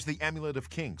amulet. Where's the amulet of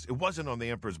kings? It wasn't on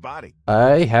the Emperor's body.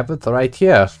 I have it right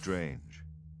here. Strange.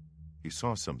 He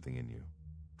saw something in you.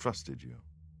 Trusted you.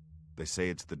 They say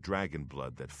it's the dragon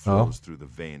blood that flows through the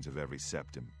veins of every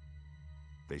septim.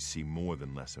 They see more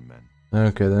than lesser men.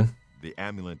 Okay then. The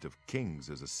amulet of kings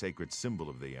is a sacred symbol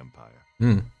of the Empire.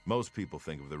 Hmm. Most people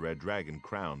think of the red dragon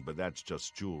crown, but that's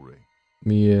just jewelry.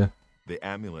 Yeah. The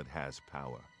amulet has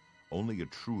power. Only a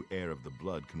true heir of the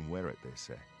blood can wear it, they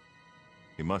say.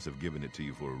 He must have given it to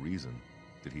you for a reason.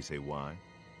 Did he say why?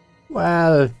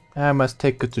 Well, I must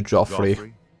take it to Joffrey.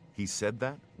 Joffrey? He said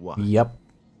that? Why? Yep.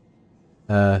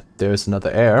 There's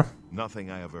another heir.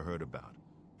 Nothing I ever heard about.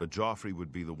 But Joffrey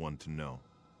would be the one to know.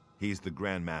 He's the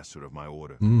Grand Master of my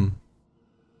order.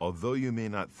 Although you may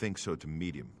not think so to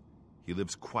meet him, he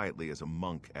lives quietly as a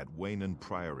monk at Waynon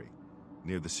Priory,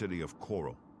 near the city of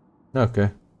Coral. Okay.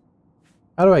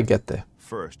 How do I get there?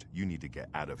 First, you need to get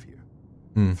out of here.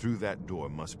 Through that door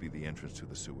must be the entrance to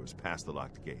the sewers, past the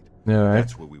locked gate. Alright.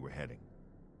 That's where we were heading.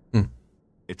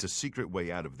 It's a secret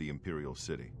way out of the Imperial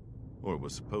City. Or it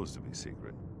was supposed to be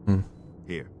secret.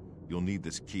 Here, you'll need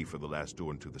this key for the last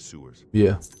door into the sewers.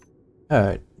 Yeah.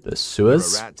 Alright. The There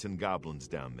sewers? are rats and goblins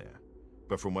down there.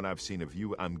 But from what I've seen of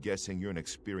you, I'm guessing you're an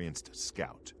experienced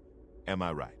scout. Am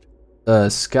I right?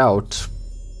 Scout.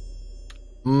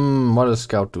 What does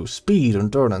scout do? Speed,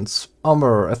 endurance,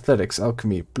 armor, athletics,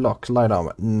 alchemy, block, light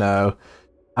armor. No.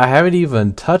 I haven't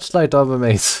even touched light armor,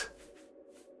 mate.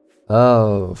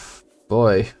 Oh,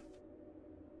 boy.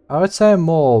 I would say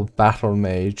more battle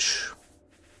mage.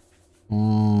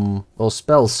 Or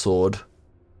spell sword.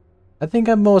 I think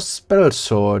I'm more spell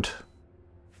sword.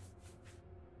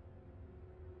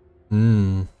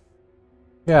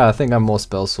 Yeah, I think I'm more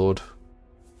spell sword.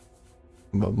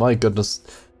 But my goodness,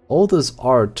 all this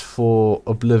art for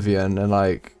Oblivion and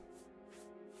like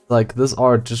this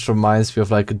art just reminds me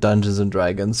of like Dungeons and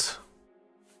Dragons.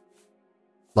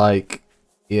 Like,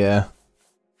 yeah.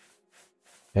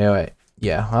 Anyway,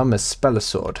 yeah, I'm a spell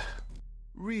sword.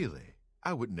 Really?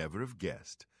 I would never have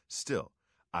guessed. Still,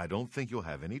 I don't think you'll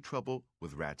have any trouble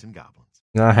with rats and goblins.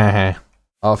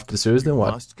 After the series, then You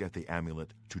what? must get the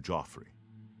amulet to Joffrey.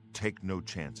 Take no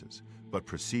chances, but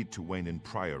proceed to Waynon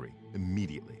Priory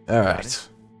immediately. Alright,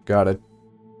 got it.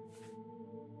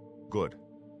 Good.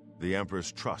 The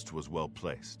Emperor's trust was well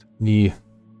placed. Yeah,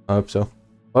 I hope so.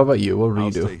 What about you? What will I'll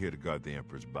you do? stay here to guard the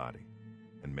Emperor's body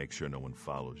and make sure no one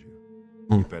follows you.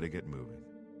 You better get moving.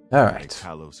 May Alright.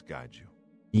 Talos guide you.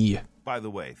 Yeah. By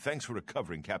the way, thanks for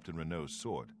recovering Captain Renault's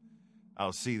sword.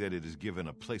 I'll see that it is given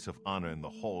a place of honor in the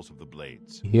halls of the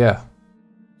Blades. Yeah.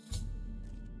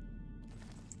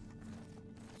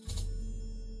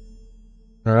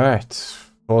 Alright.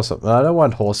 Awesome. I don't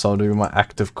want Horsehound to be my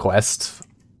active quest.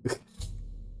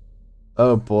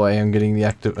 Oh boy, I'm getting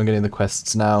the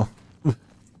quests now.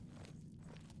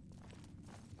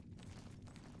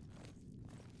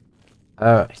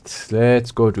 Alright,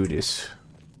 let's go do this.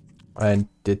 And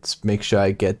let's make sure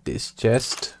I get this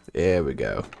chest. There we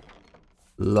go.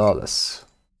 Lawless.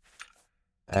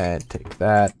 And take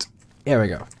that. Here we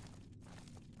go.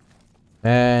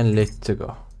 And let's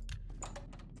go.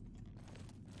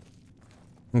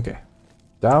 Okay.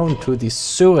 Down to the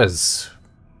sewers.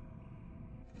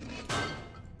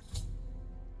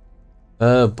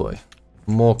 Oh boy.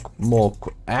 More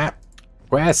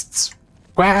quests.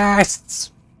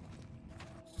 Quests.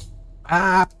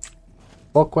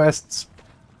 More quests.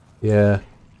 Yeah.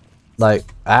 Like,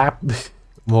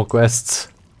 more quests.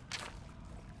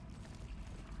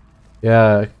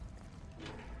 Yeah.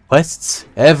 Quests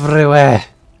everywhere.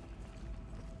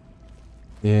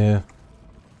 Yeah.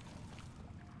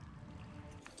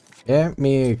 Let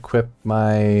me equip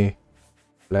my...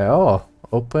 Oh,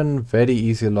 open very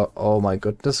easy lock. Oh my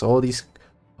goodness, all these...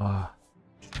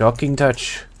 shocking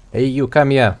touch. Hey, you come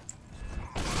here.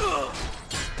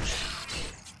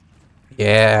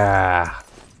 Yeah.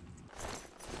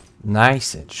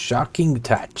 Nice and shocking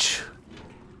touch.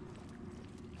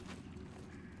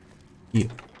 Yeah.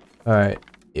 Alright,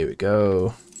 here we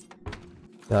go.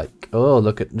 Like, oh,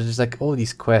 look at, there's like all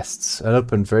these quests. An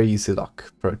open very easy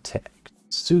lock. Protect.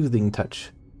 Soothing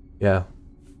touch. Yeah.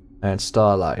 And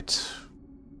starlight.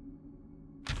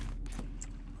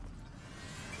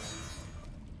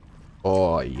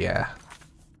 Oh, yeah.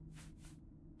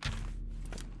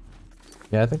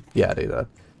 Yeah, I think, yeah, I do that.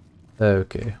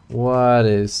 Okay, what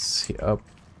is here?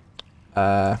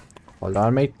 Hold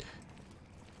on, mate.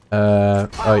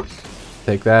 Oh,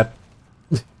 take that.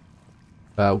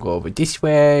 I'll go over this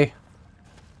way.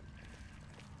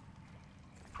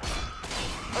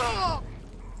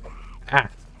 Ah.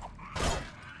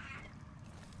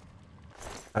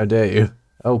 How dare you?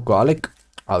 Oh, garlic.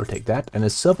 I'll take that. And a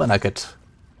silver nugget.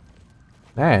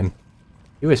 Man,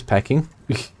 he was packing.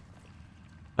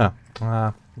 Oh,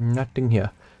 nothing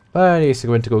here. But he's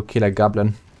going to go kill a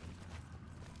goblin.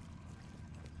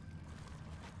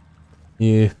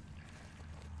 Yeah.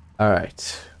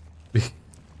 Alright.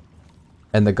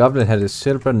 And the goblin had a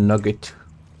silver nugget.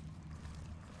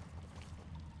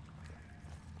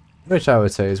 Which I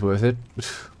would say is worth it.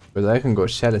 But I can go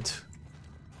sell it.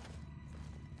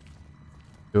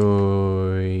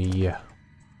 Oh, yeah.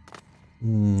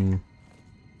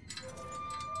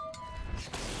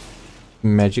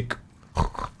 Magic.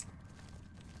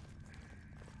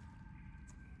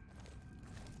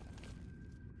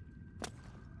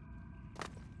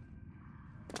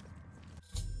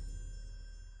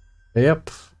 Yep.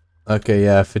 Okay,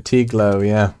 yeah, fatigue low,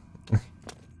 yeah.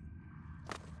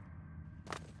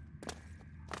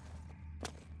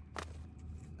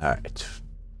 Alright.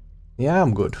 Yeah,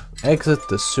 I'm good. Exit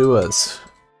the sewers.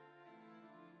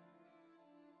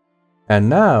 And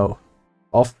now,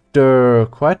 after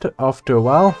a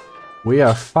while, we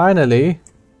are finally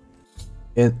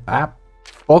in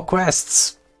for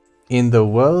quests in the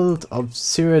world of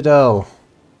Cyrodiil.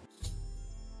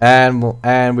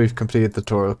 And we've completed the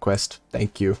tutorial quest.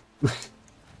 Thank you.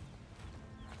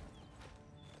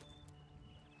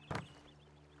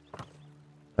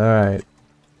 Alright.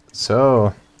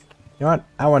 So, you know what?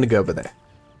 I want to go over there.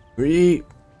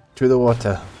 To the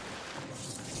water.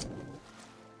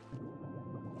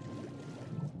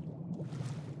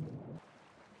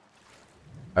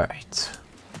 Alright.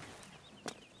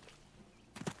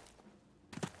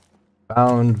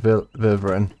 Found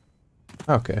Viverin.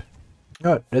 Okay.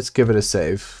 Oh, let's give it a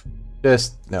save.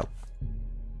 No.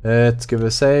 Let's give it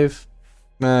a save.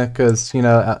 Cause you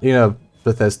know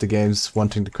Bethesda games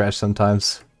wanting to crash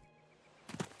sometimes.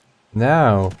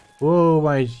 Now, whoa,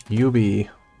 my Yubi.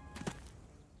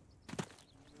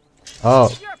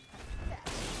 Oh.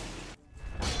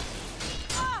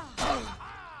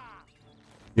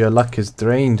 Your luck is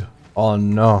drained. Oh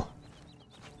no.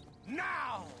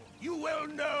 Now you will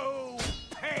know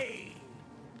pain.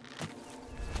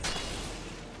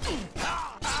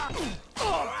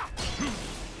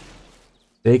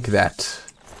 Take that.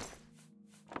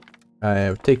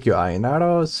 Take your iron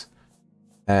arrows.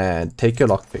 And take your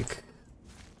lockpick.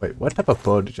 Wait, what type of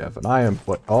bow did you have? An iron...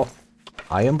 What? Oh,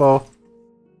 iron bow.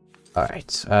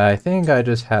 Alright, I think I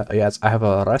just have... Yes, I have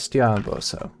a rusty iron bow,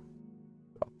 so...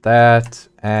 Got that,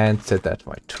 and set that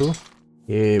right too.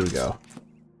 Here we go.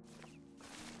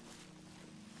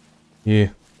 Yeah.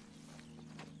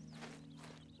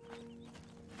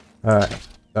 Alright.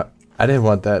 I didn't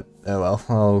want that. Oh well,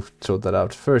 I'll sort that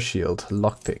out. First shield,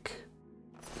 lockpick.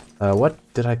 What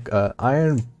did I...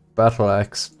 iron battle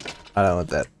axe. I don't want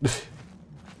that.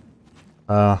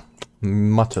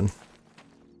 Mutton.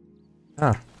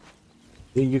 Ah.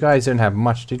 You guys didn't have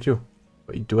much, did you?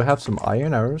 But you do have some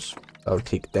iron arrows. I'll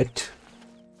take that.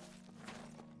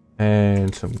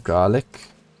 And some garlic.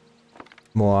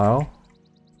 More.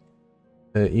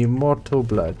 Immortal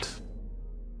blood.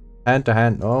 Hand to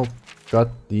hand. Oh, got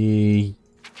the...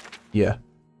 Yeah.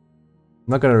 I'm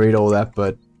not gonna read all that,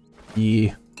 but...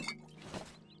 Yeah.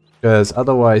 Because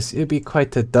otherwise it'd be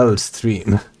quite a dull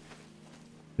stream.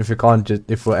 If you can't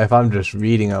just... If I'm just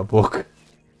reading a book.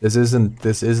 This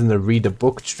isn't a read a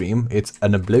book stream, it's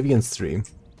an Oblivion stream.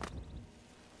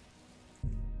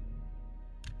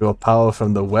 Draw power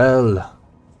from the well.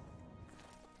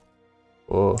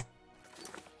 Oh.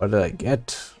 What did I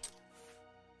get?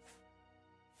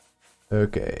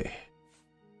 Okay.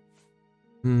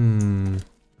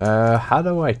 How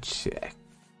do I check?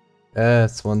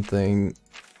 That's one thing.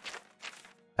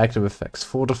 Active effects.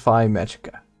 Fortify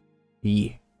Magicka.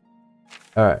 Yeah.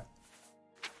 Alright.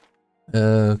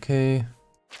 Okay.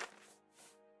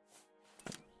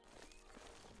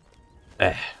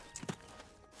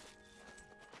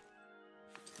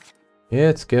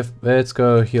 Yeah, let's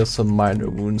go heal some minor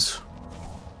wounds.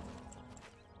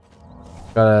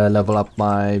 Gotta level up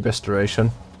my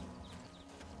restoration.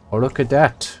 Oh, look at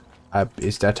that.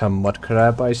 Is that a mud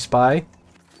crab I spy?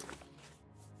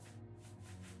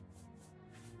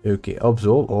 Okay,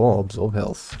 absorb. Oh, absorb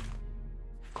health.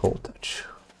 Cold touch.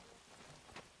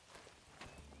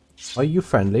 Are you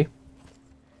friendly?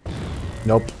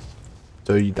 Nope.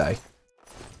 So you die.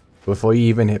 Before you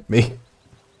even hit me.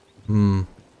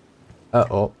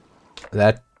 Uh-oh.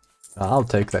 That... I'll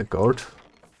take that gold.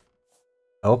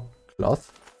 Oh,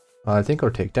 cloth. I think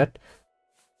I'll take that.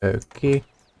 Okay.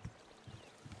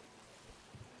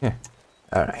 Yeah.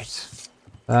 Alright.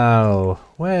 Now,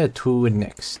 where to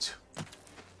next?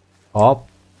 Oh,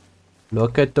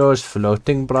 look at those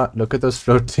floating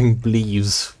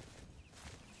leaves.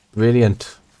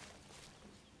 Brilliant.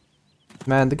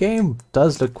 Man, the game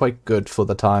does look quite good for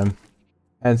the time.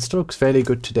 And still looks fairly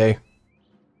good today.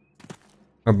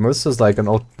 And this is like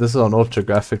this is on ultra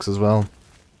graphics as well.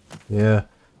 Yeah.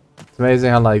 It's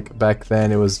amazing how like back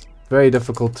then it was very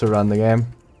difficult to run the game.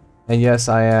 And yes,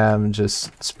 I am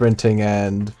just sprinting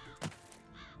and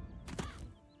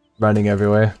running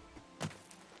everywhere.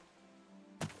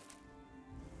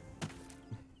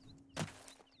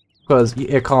 Because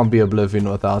it can't be Oblivion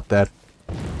without that.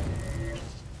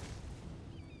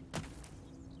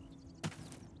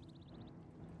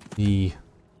 E.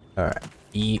 Alright.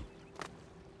 E.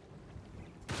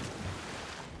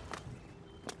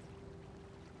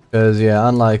 Because, yeah,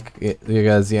 unlike you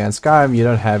guys, yeah, in Skyrim, you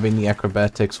don't have any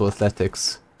acrobatics or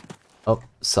athletics. Oh,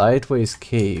 sideways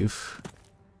cave.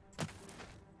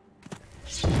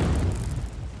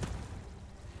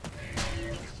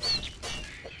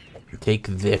 Take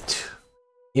that.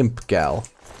 Imp gal.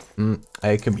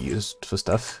 I can be used for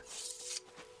stuff.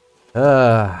 Do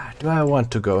I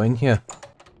want to go in here?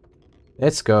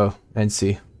 Let's go and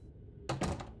see.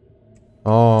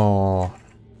 Oh.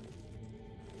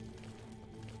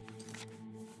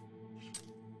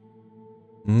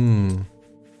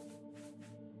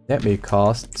 Let me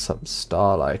cast some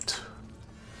starlight.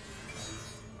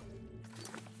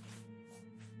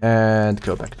 And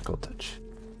go back to Cold Touch.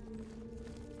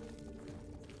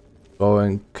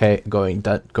 Going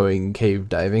cave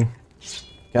diving.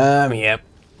 Come here.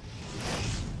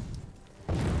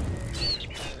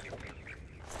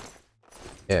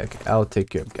 Yeah, okay, I'll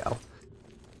take your gal.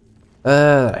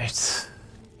 Right.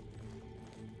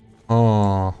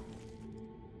 Oh.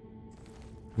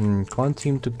 Can't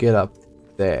seem to get up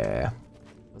there.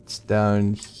 What's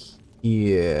down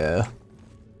here?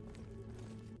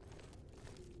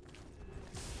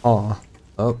 Oh.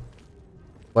 Oh.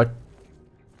 What?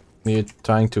 Are you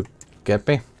trying to get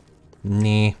me?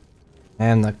 Nah.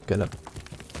 I'm not gonna.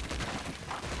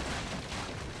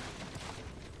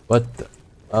 What the?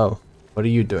 Oh. What are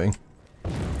you doing?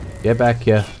 Get back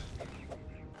here.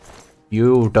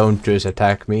 You don't just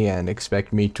attack me and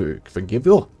expect me to forgive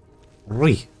you.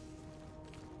 Re.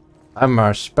 I'm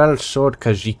a spell sword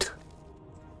Khajiit.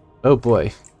 Oh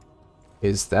boy.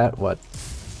 Is that what?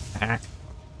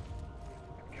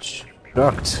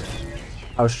 Shocked.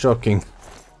 How shocking.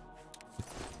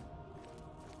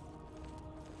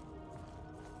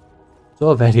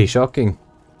 So very shocking.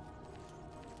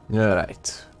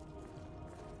 Alright.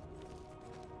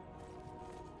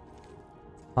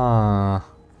 Ah.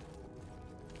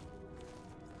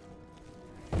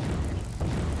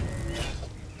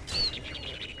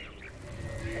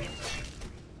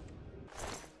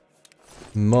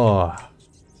 More.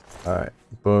 Alright,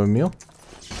 bone meal.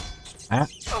 Ah.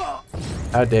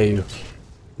 How dare you?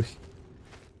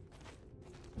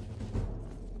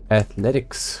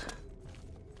 Athletics.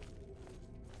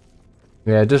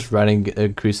 Yeah, just running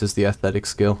increases the athletic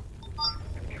skill.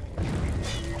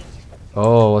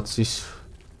 Oh, what's this?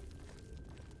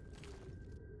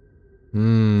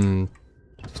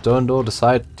 Stone door to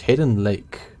side hidden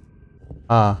lake.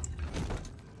 Ah.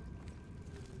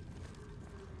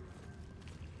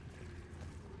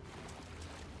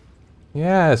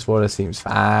 Yes, water seems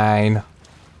fine.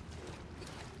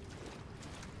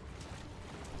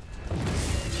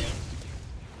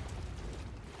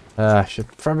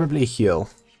 Should probably heal.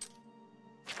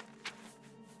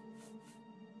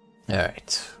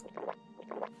 Alright.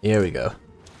 Here we go.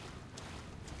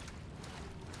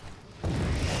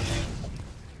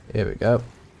 Here we go.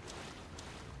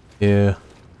 Yeah.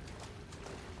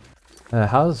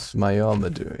 How's my armor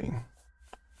doing?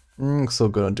 Still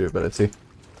good on durability.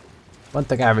 One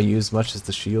thing I haven't used much is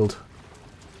the shield.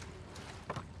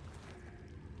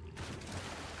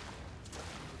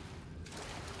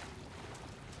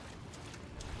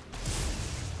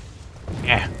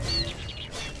 Yeah.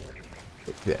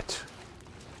 Take that.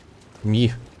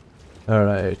 Me.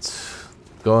 Alright.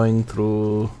 Going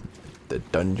through the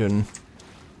dungeon.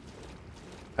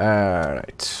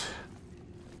 Alright.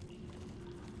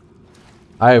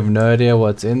 I have no idea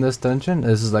what's in this dungeon.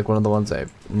 This is like one of the ones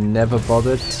I've never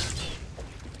bothered.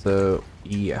 So,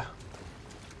 yeah.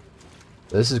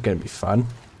 This is gonna be fun.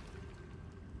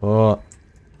 Oh.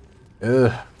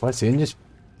 What's in this?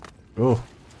 Oh.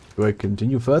 Do I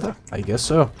continue further? I guess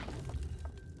so.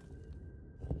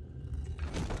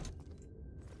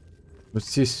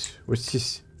 What's this? What's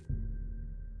this?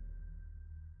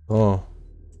 Oh.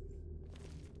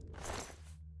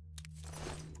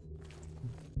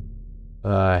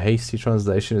 Hasty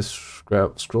translation is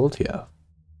scrolled here.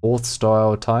 4th star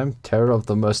our time. Terror of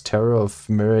the most terror of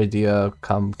Meridia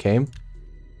came.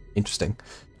 Interesting.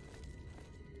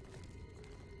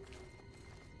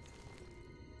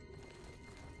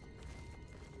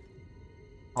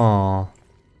 Oh.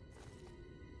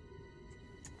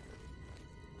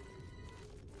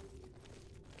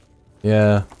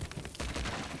 Yeah.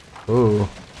 Ooh.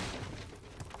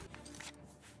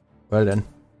 Well then.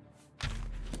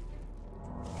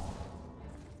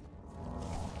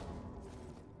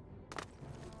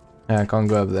 Yeah, I can't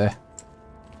go up there.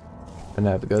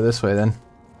 Gonna have to go this way then.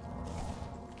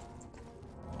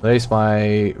 At least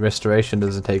my restoration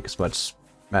doesn't take as much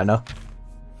mana.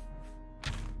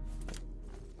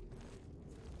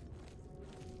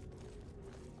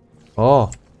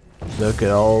 Oh, look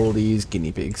at all these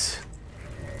guinea pigs.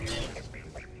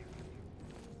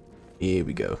 Here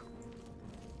we go.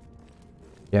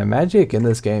 Yeah, magic in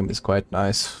this game is quite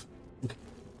nice.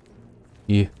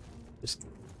 Yeah,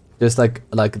 just like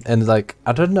and like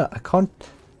I don't know.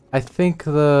 I think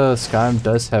the Skyrim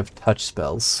does have touch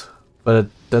spells, but I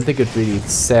don't think it really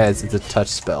says it's a touch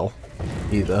spell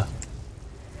either.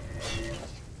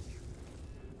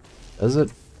 Does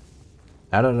it?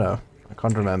 I don't know. I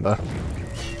can't remember.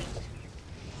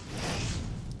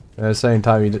 At the same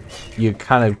time, you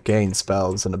kind of gain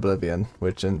spells in Oblivion,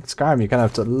 which in Skyrim you kind of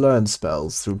have to learn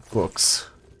spells through books.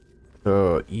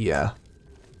 So yeah.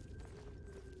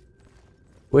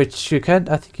 Which you can,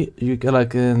 I think you can,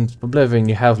 like in Oblivion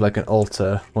you have like an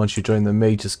altar once you join the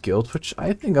Mages Guild, which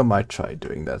I think I might try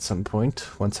doing that at some point,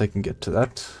 once I can get to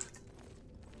that.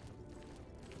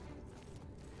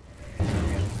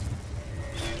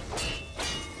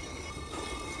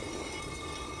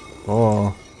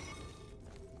 Oh.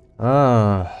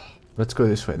 Ah. Let's go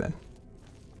this way then.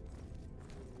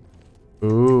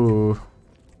 Ooh.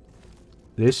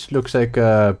 This looks like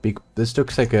a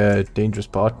dangerous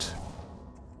part.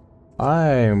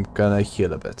 I'm gonna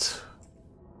heal a bit.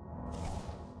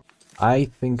 I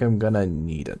think I'm gonna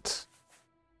need it.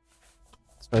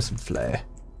 Let's try some flare.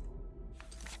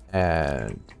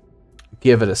 And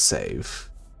give it a save.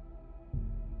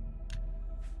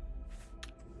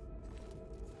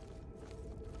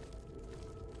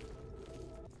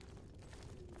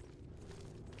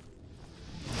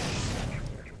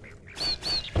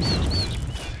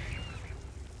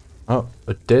 Oh,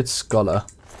 a dead scholar.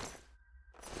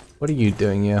 What are you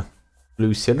doing here?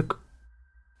 Blue silk?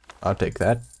 I'll take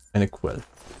that. And a quill.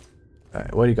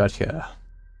 Alright, what do you got here?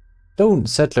 Stone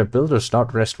settler builders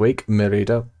not rest wake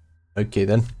Merida. Okay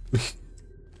then.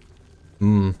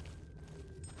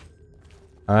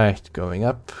 Alright, going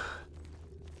up.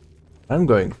 I'm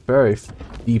going very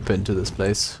deep into this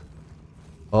place.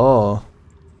 Oh,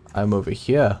 I'm over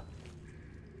here.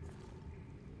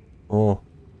 Oh.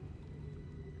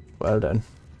 Well done.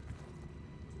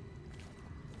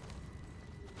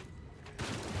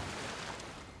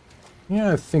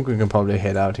 Yeah, I think we can probably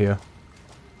head out here.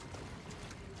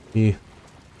 Yeah.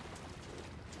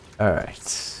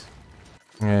 Alright.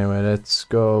 Anyway, let's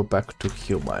go back to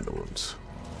heal my wounds.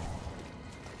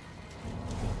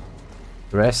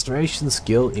 Restoration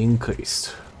skill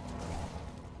increased.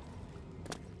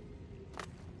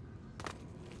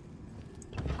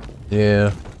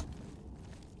 Yeah.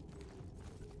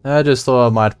 I just thought I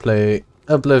might play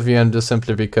Oblivion just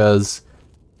simply because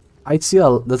I see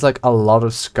there's like a lot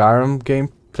of Skyrim game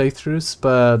playthroughs,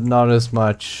 but not as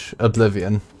much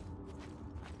Oblivion.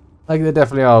 Like they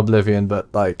definitely are Oblivion, but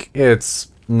like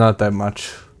it's not that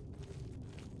much.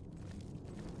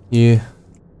 Yeah.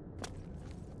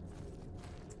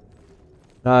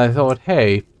 And I thought,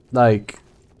 hey, like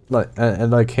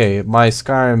hey, my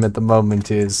Skyrim at the moment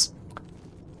is,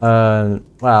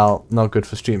 well, not good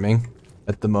for streaming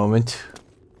at the moment.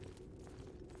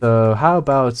 So how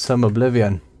about some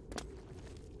Oblivion?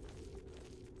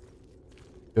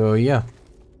 Oh yeah.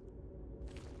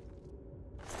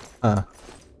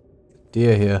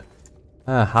 Deer here.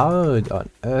 How on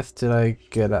earth did I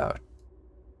get out?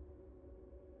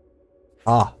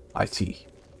 Ah, I see.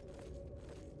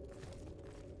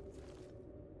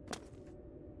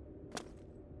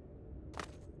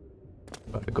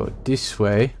 Gotta go this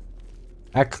way.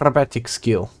 Acrobatic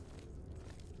skill.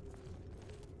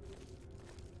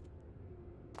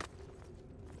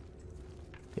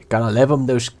 You gotta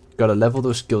level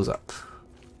those skills up.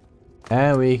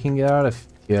 And we can get out of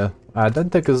here. I don't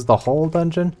think it's the whole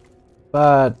dungeon,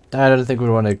 but I don't think we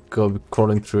want to go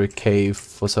crawling through a cave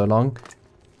for so long.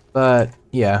 But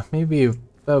yeah, maybe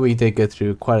we did get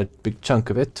through quite a big chunk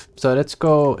of it. So let's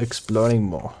go exploring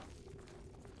more.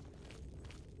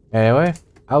 Anyway,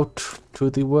 out to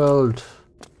the world.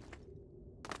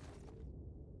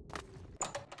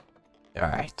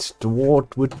 Alright,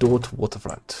 Dort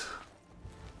Waterfront.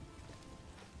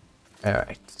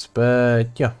 Alright, but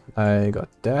yeah, I got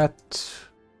that.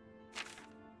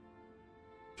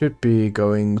 Should be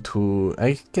going to,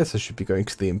 I guess I should be going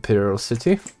to the Imperial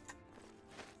City.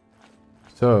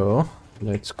 So,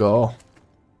 let's go.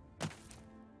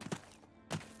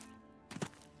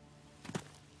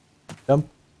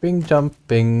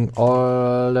 Jumping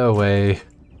all the way.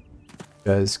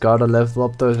 Guys, gotta level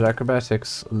up those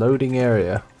acrobatics. Loading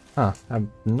area. Huh, I've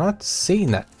not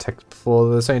seen that text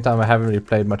before. At the same time, I haven't really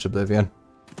played much Oblivion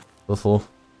before.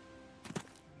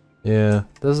 Yeah,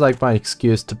 this is like my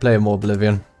excuse to play more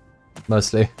Oblivion.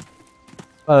 Mostly.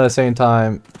 But at the same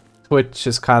time, Twitch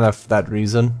is kind of that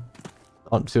reason.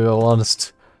 To be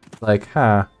honest. Like,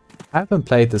 I haven't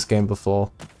played this game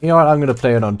before. You know what, I'm gonna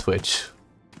play it on Twitch.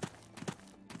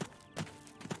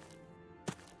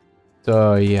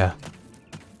 So, yeah.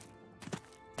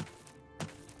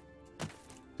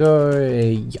 So,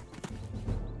 yeah.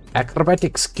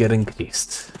 Acrobatics get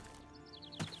increased.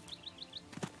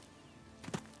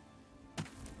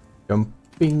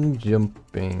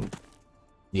 Jumping.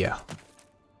 Yeah.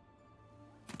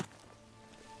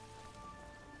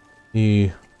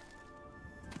 It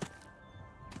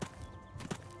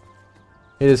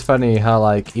is funny how,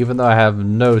 like, even though I have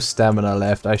no stamina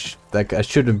left, I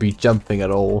shouldn't be jumping at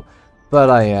all, but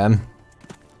I am.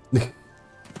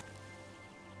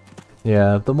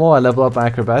 Yeah, the more I level up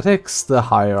acrobatics, the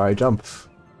higher I jump.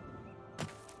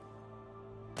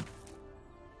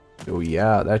 Oh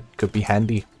yeah, that could be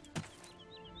handy.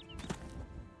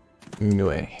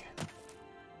 Anyway.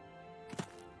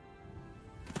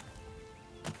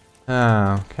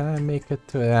 Oh, can I make it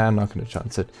to it? I'm not gonna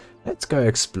chance it. Let's go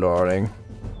exploring.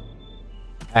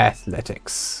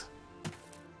 Athletics.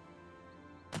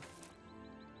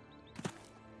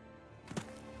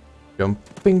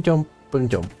 Jumping, jumping,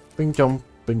 jumping,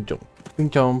 jumping, jumping,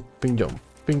 jumping,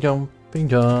 jumping, jumping,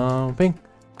 jumping.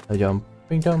 A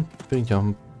jumping, jumping,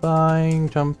 jumping,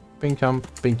 jumping,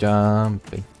 jumping,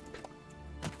 jumping.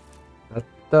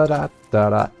 Da da da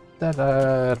da da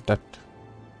da da.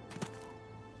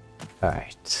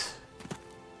 Alright.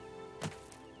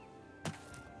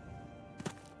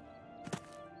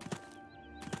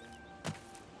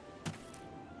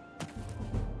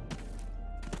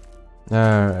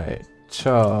 Alright,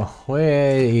 so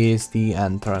where is the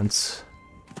entrance?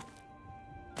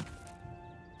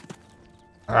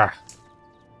 Ah.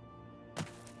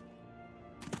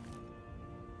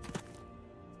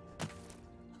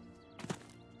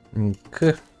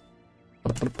 Okay.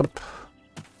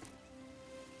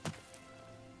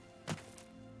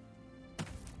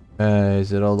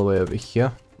 Is it all the way over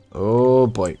here? Oh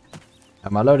boy.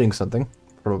 Am I loading something?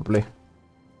 Probably.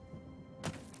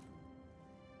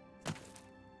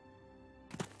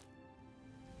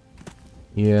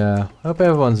 Yeah, hope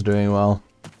everyone's doing well.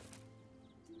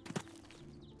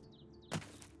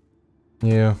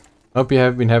 Yeah. Hope you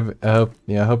have been hope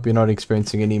you're not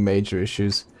experiencing any major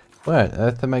issues. Where on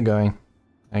earth am I going?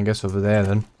 I guess over there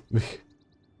then.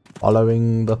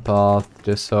 Following the path,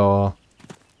 just so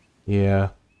yeah.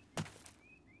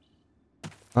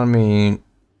 I mean,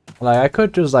 like I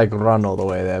could just like run all the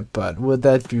way there, but would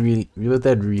that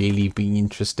really be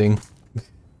interesting?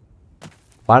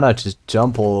 Why not just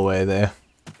jump all the way there?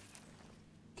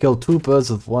 Kill two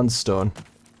birds with one stone.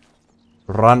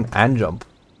 Run and jump.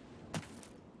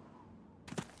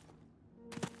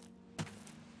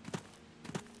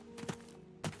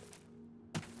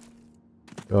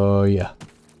 Oh yeah.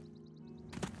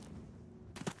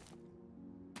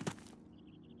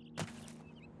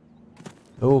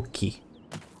 Okay.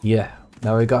 Yeah.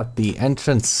 Now we got the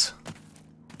entrance.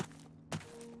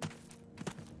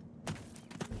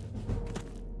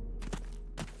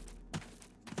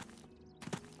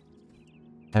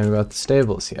 And we got the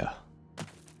stables here.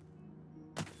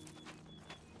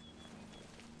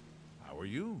 How are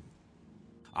you?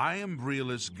 I am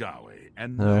Brelis Gawe,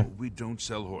 and no, we don't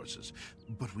sell horses,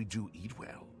 but we do eat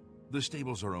well. The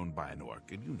stables are owned by an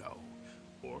orc, and you know,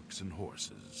 orcs and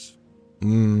horses.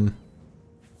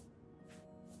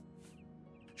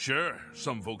 Sure,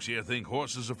 some folks here think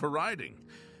horses are for riding.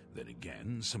 Then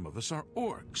again, some of us are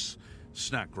orcs.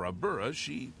 Snakrabura,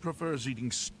 she prefers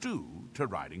eating stew to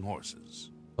riding horses.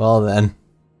 Well then,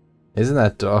 isn't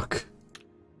that dark?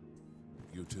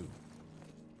 You too.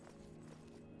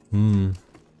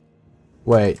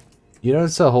 Wait, you don't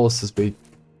sell horses, but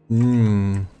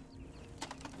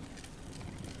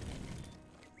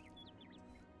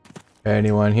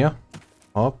anyone here?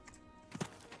 Oh,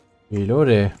 hello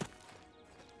there.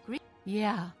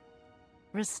 Yeah.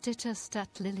 Restita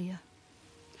Stat Lilia.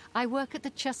 I work at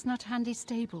the Chestnut Handy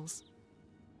Stables.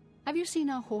 Have you seen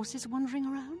our horses wandering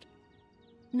around?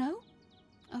 No?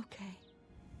 Okay.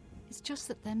 It's just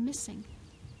that they're missing.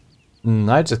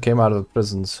 I just came out of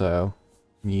prison, so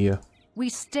yeah. We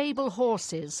stable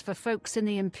horses for folks in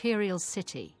the Imperial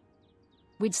City.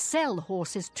 We'd sell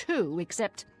horses too,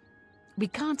 except we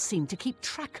can't seem to keep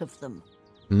track of them.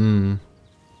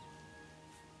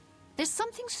 There's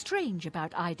something strange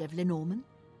about Ida Lenormand.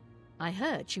 I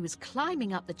heard she was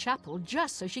climbing up the chapel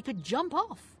just so she could jump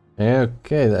off.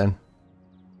 Okay then.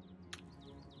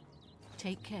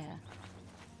 Take care.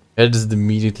 I just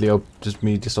immediately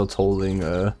starts holding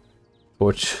a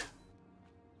torch.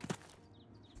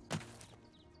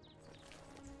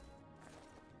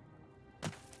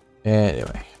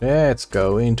 Anyway, let's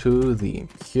go into the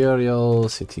Imperial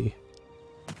City.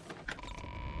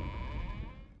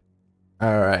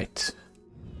 Alright.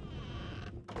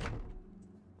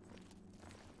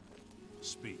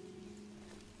 Speak.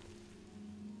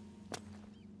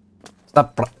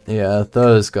 Stop. Yeah,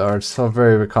 those guards are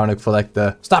very iconic for like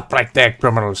the stop right there,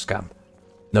 criminal scum.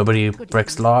 Nobody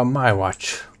breaks the law on my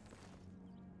watch.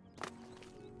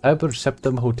 Cyber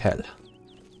Septum Hotel.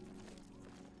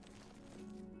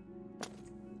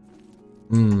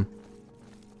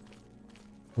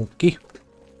 Okay.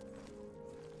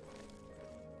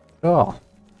 Oh.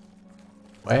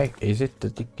 Where is it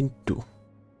that you can do?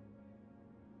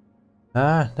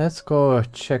 Let's go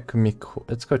check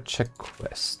let's go check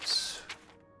quests.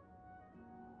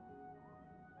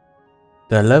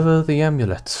 Deliver the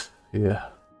amulet. Yeah.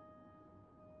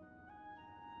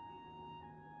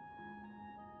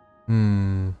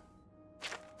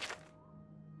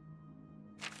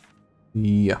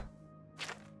 Yeah.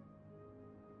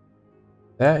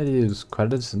 That is quite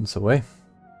a distance away.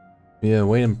 Yeah,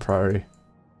 Wayne Priory.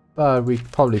 But we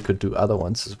probably could do other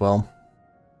ones as well.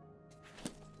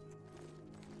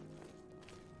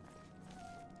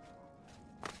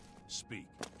 Speak.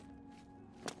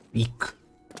 Eek.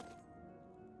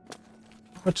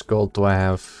 How much gold do I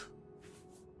have?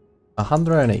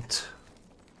 108.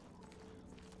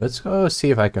 Let's go see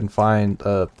if I can find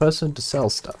a person to sell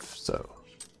stuff. So,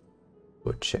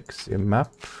 go check the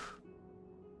map.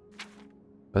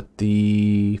 But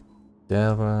the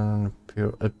Devon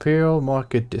Imperial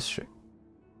Market District.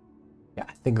 Yeah,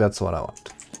 I think that's what I want.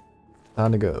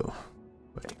 Time to go.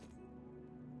 Wait.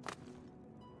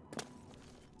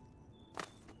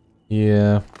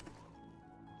 Yeah.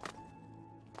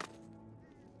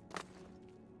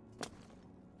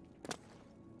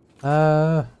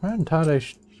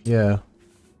 Yeah.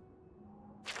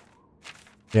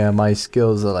 Yeah, my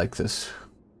skills are like this.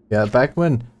 Yeah, back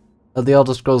when the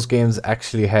Elder Scrolls games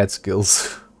actually had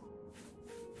skills.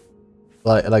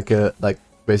 like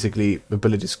basically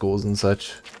ability scores and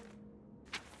such.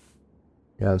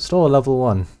 Yeah, I'm still a level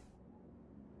 1.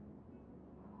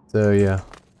 So yeah.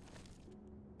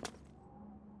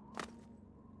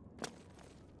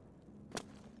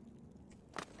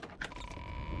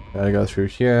 Gotta go through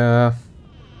here.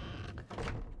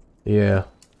 Yeah.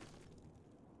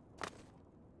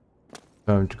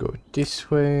 Time to go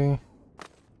this way.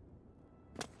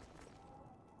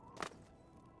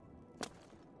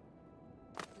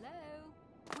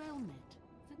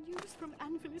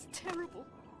 Terrible.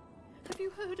 Have you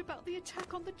heard about the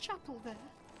attack on the chapel there?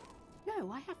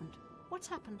 No, I haven't. What's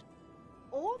happened?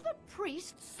 All the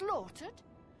priests slaughtered?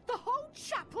 The whole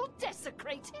chapel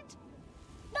desecrated?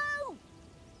 No!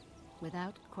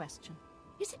 Without question.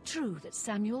 Is it true that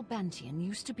Samuel Bantian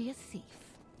used to be a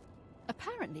thief?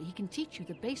 Apparently he can teach you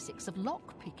the basics of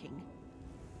lock-picking.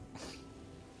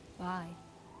 Bye.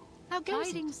 How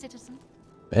goes it, citizen?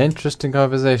 Interesting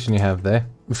conversation you have there.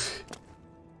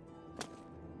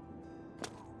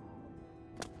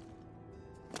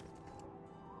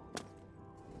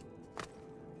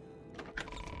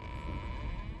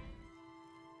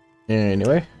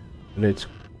 Anyway, let's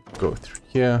go through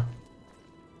here.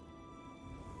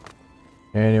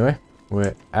 Anyway,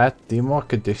 we're at the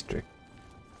market district.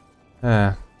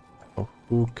 Oh,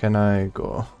 who can I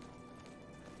go?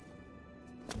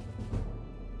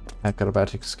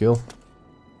 Acrobatic skill.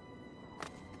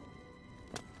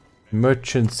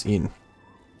 Merchants Inn.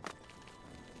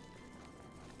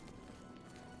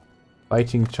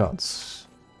 Fighting chance.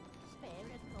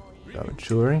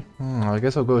 Jewelry. I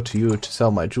guess I'll go to you to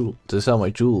sell my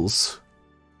jewels.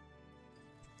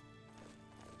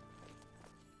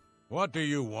 What do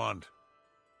you want?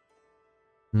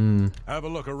 Have a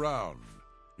look around.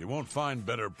 You won't find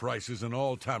better prices in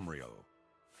all Tamriel.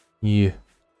 Yeah.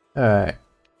 Alright.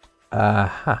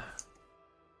 Aha.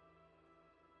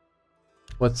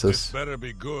 What's this? It better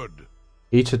be good.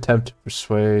 Each attempt to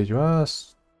persuade you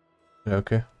us.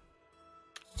 Okay.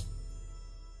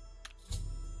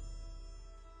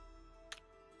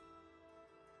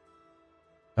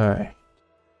 Alright.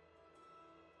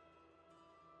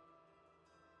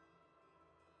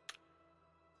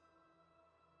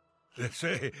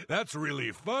 Say, that's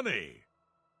really funny.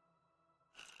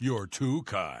 You're too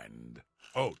kind.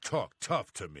 Oh, talk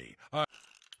tough to me.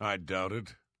 I doubt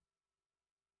it.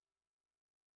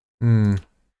 Hmm.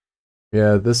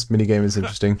 Yeah, this minigame is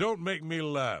interesting. Don't make me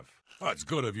laugh. Oh, it's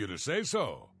good of you to say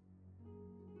so.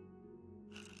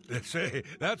 Say,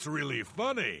 that's really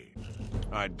funny.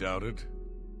 I doubt it.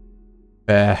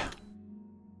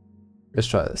 Let's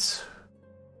try this.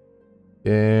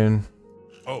 Again.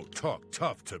 Oh, talk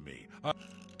tough to me.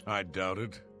 I doubt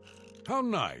it. How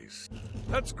nice.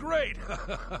 That's great.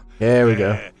 There we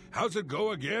go. How's it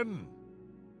go again?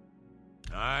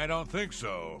 I don't think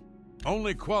so.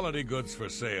 Only quality goods for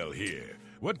sale here.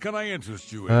 What can I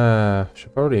interest you in?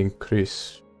 Should probably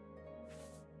increase.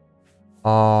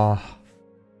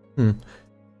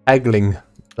 Haggling.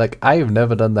 Like, I've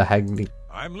never done the haggling.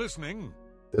 I'm listening.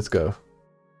 Let's go.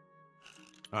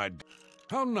 How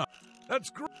nice. That's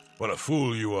great. What a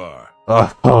fool you are.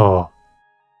 Oh.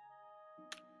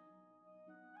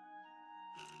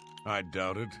 I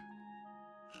doubt it.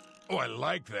 Oh, I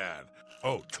like that.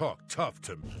 Oh, talk tough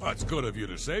to me. Oh, it's good of you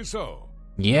to say so.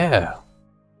 Yeah.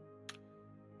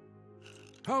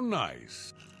 How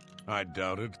nice. I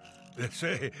doubt it.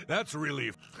 Say, that's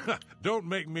really... Don't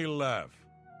make me laugh.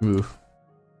 Ooh.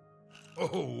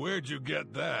 Oh, where'd you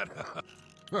get that?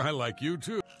 I like you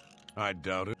too. I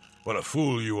doubt it. What a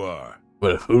fool you are.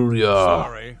 What a fool you are.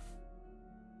 Sorry.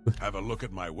 Have a look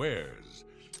at my wares.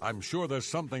 I'm sure there's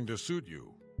something to suit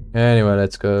you. Anyway,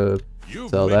 let's go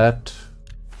sell that.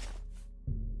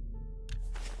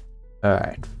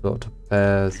 Alright, filter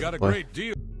pairs. You got a great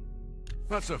deal.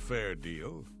 That's a fair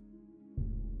deal.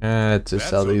 Let's just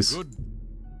sell these.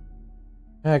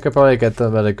 Yeah, I could probably get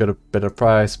them at a better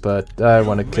price, but I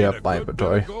want to clear up my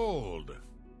inventory.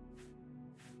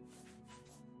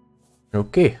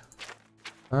 Okay.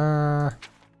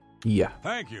 Yeah.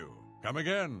 Thank you. Come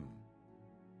again.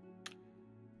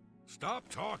 Stop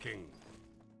talking.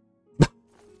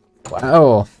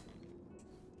 Wow.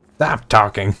 Stop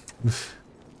talking.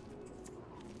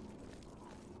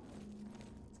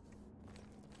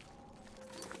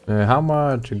 How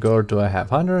much gold do I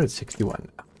have? 161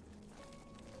 now.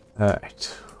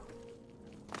 Alright.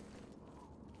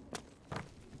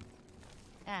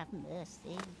 Have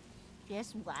mercy.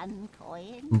 Just one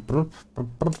coin.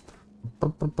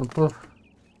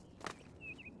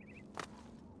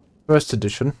 First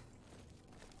edition.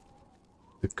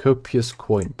 The copious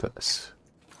coin purse.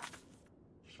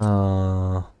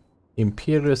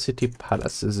 Imperial City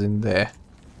Palace is in there.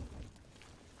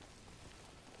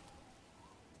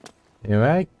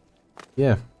 Alright.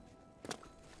 Yeah.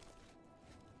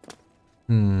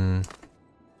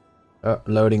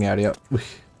 Loading area.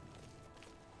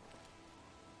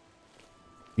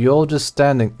 You all just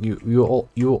standing. You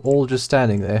all just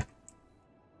standing there.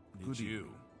 Good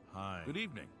you. Hi. Good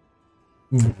evening.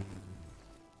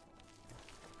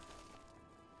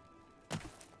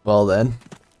 Well then.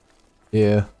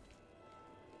 Yeah.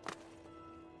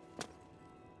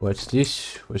 What's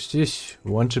this? What's this?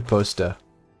 Wanted poster.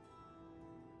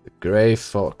 The Grey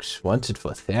Fox. Wanted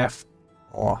for theft.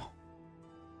 Oh.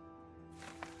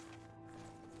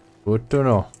 Good to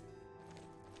know.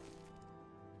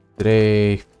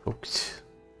 Grey Fox.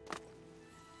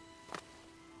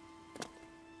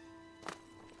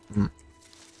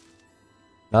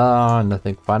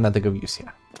 Nothing fun, nothing of use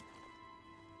here.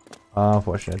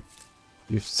 Unfortunate.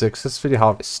 You've successfully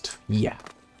harvested. Yeah.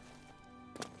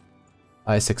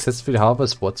 I successfully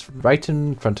harvest what's right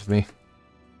in front of me.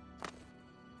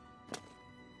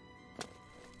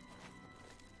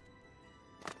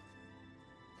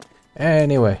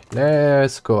 Anyway,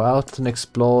 let's go out and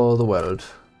explore the world.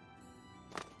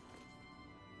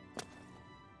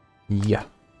 Yeah.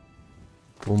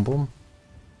 Boom boom.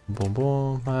 Boom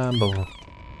boom and boom.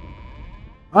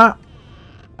 Ah!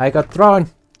 I got thrown!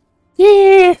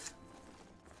 Yeah!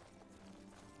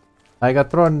 I got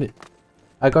thrown.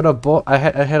 I got a ball. I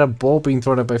had a ball being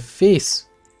thrown at my face.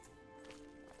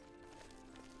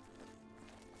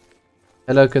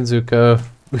 Hello, Kanzuko.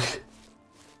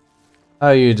 How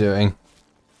are you doing?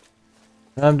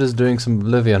 I'm just doing some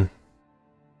Oblivion.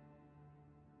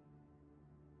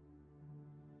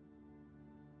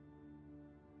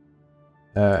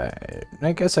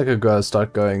 I guess I could go and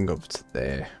start going up to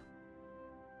there.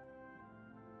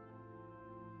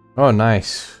 Oh,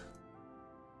 nice.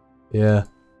 Yeah.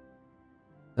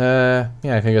 Yeah,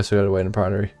 I guess we gotta wait in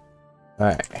Primary.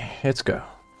 Alright, let's go.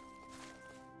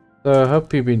 So I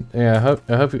hope you've been. Yeah,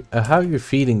 I hope you. How are you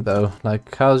feeling though?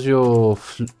 Like, how's your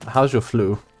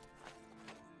flu?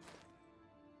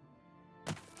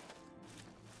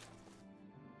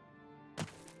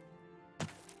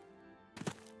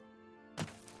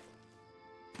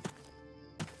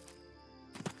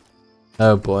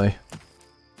 Oh boy.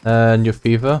 And your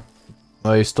fever?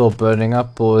 Are you still burning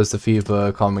up, or is the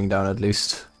fever calming down at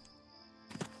least?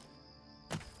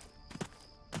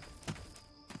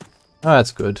 Oh,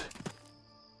 that's good.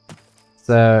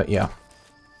 So, yeah.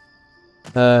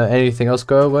 Anything else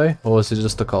go away, or is it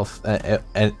just the cough?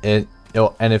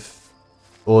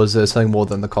 Or is there something more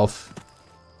than the cough?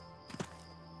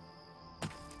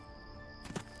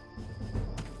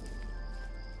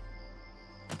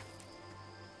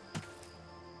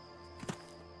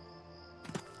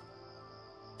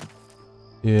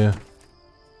 Yeah.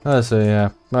 Oh, so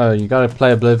yeah. No, you gotta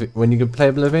play Oblivion. When you can play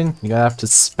Oblivion, you gotta have to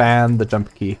spam the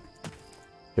jump key.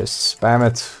 Just spam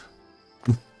it.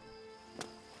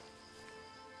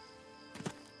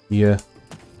 Yeah.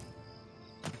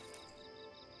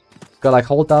 Gotta like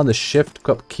hold down the shift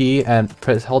key and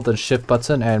hold the shift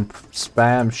button and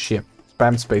spam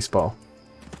spacebar.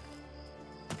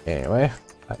 Anyway,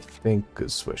 I think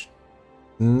good switch.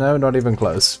 No, not even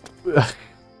close.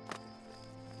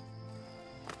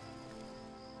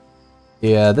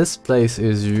 Yeah, this place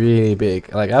is really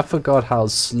big. Like, I forgot how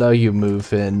slow you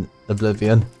move in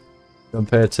Oblivion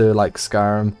compared to like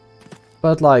Skyrim.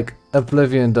 But like,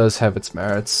 Oblivion does have its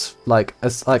merits. Like,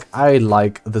 it's like I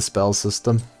like the spell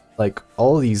system. Like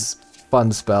all these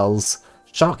fun spells,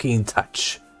 shocking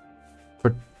touch,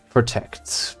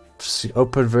 protect,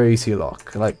 open very easy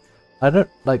lock. Like, I don't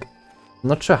like. I'm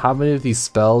not sure how many of these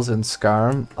spells in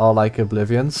Skyrim are like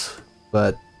Oblivion's,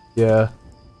 but yeah.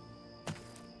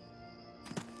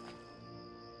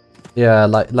 Yeah,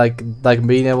 like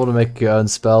being able to make your own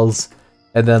spells,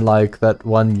 and then like that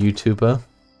one YouTuber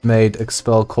made a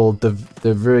spell called the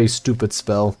very stupid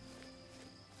spell.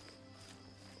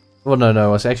 Well,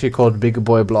 no, it's actually called Big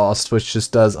Boy Blast, which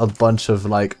just does a bunch of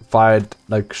like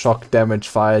shock damage,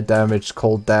 fire damage,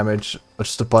 cold damage,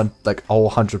 just a bunch like all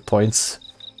 100 points.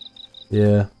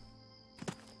 Yeah.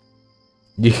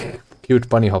 Yeah, cute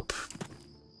bunny hop.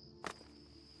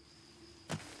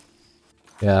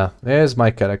 Yeah, there's my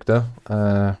character.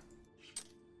 Yeah,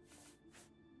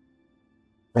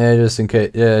 just in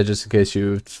case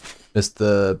you missed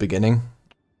the beginning,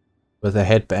 with a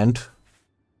headband.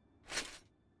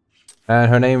 And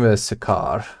her name is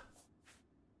Sakar.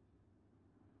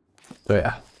 So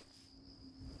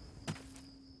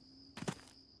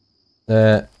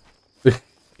yeah.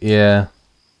 Yeah.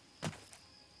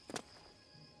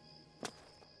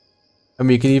 I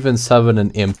mean, you can even summon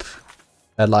an imp.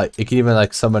 And like, you can even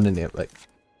like summon an imp. Like,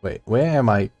 wait, where am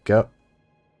I go?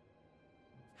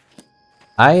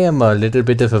 I am a little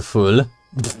bit of a fool.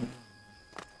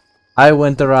 I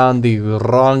went around the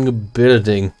wrong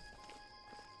building.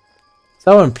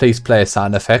 Someone please play a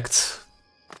sound effect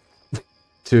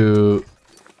to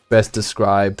best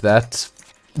describe that.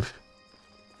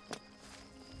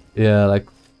 Yeah, like,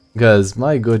 because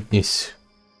my goodness.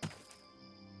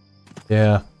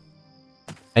 Yeah.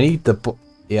 I need the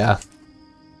yeah.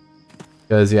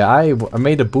 Because yeah, I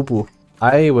made a boo-boo.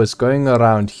 I was going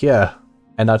around here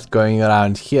and not going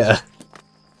around here.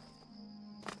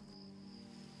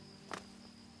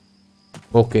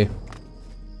 Okay.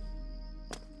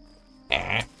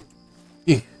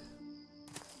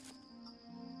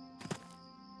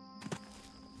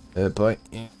 Boy.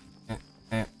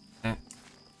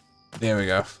 There we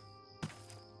go.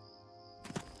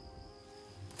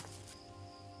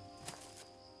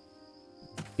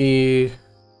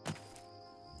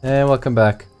 And welcome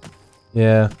back.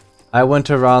 Yeah, I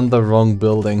went around the wrong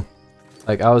building.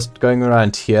 Like, I was going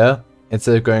around here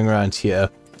instead of going around here.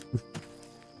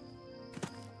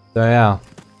 So yeah,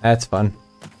 that's fun.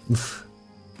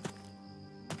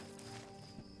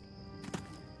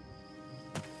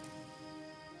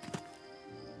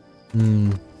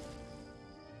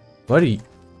 What are you?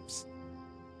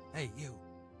 Hey, you.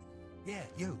 Yeah,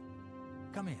 you.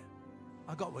 Come here.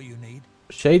 I got what you need.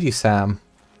 Shady Sam.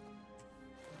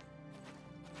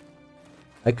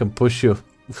 I can push you.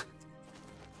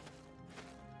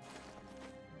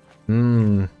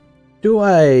 Do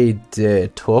I dare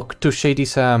talk to Shady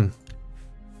Sam?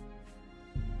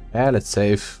 Yeah, let's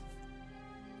save.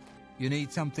 You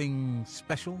need something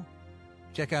special?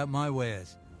 Check out my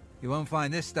wares. You won't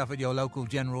find this stuff at your local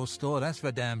general store, that's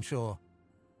for damn sure.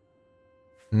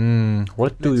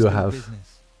 What do you have?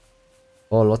 Business.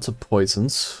 Oh, lots of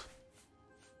poisons.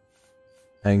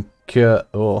 And cure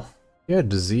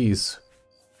disease.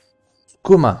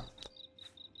 Kuma.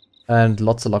 And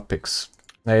lots of lockpicks.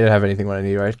 I don't have anything what I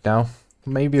need right now.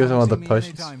 Maybe with some other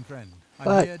potions. I'm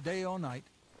here day or night.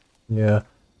 Yeah.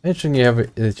 Mention you have a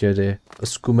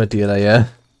skooma dealer, yeah.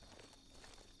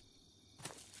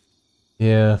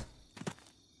 Yeah.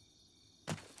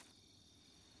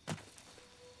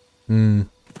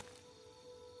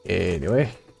 Anyway,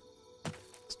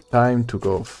 it's time to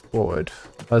go forward.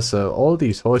 Also, all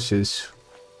these horses.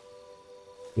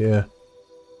 Yeah.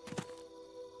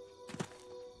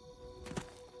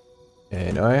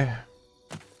 Anyway.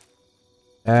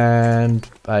 And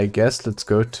I guess let's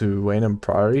go to Wayne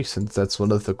Priory, since that's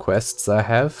one of the quests I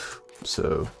have.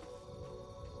 So,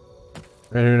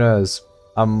 who knows?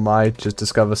 I might just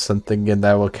discover something and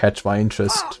that will catch my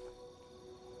interest.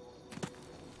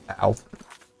 Ow.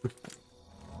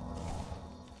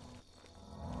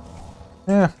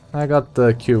 Yeah, I got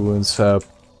the Q wounds, so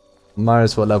might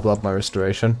as well level up my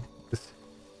restoration.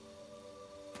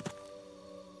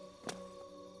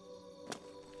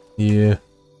 Yeah.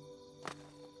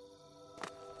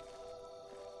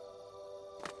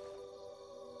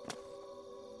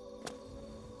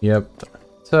 Yep.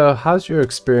 So, how's your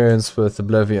experience with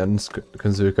Oblivion,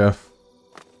 Kanzuko?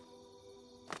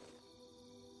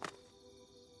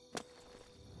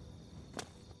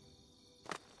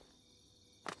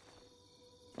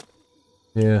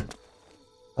 Yeah.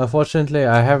 Unfortunately,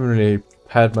 I haven't really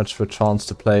had much of a chance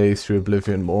to play through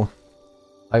Oblivion more.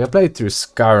 Like, I played through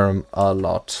Skyrim a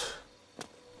lot.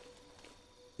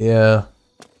 Yeah.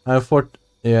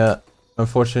 Unfortunately,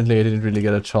 I didn't really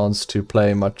get a chance to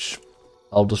play much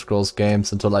Elder Scrolls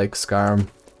games until like Skyrim.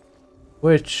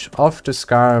 Which, after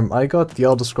Skyrim, I got the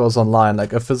Elder Scrolls Online,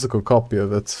 like a physical copy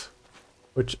of it.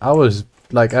 Which I was,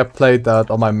 like, I played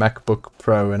that on my MacBook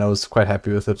Pro and I was quite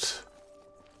happy with it.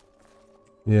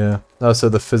 Yeah. Also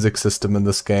the physics system in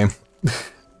this game.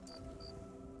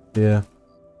 Yeah.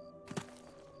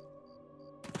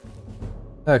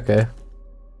 Okay.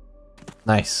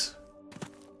 Nice.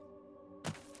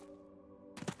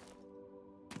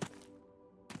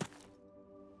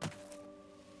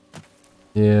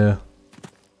 Yeah.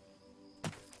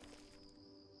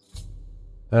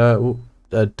 Ooh,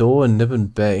 a door in Nibbin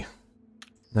Bay.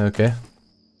 Okay.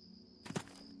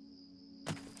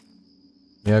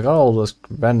 Yeah, I got all those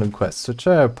random quests, which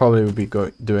I probably would be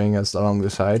doing as along the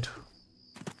side.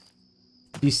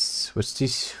 What's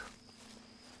this?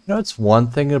 You know, it's one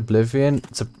thing in Oblivion.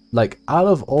 It's like, out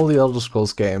of all the Elder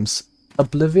Scrolls games,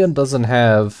 Oblivion doesn't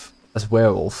have a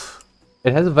werewolf.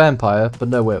 It has a vampire, but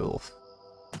no werewolf.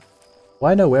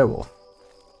 Why no werewolf?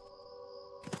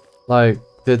 Like,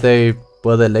 were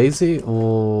they lazy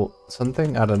or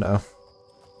something? I don't know.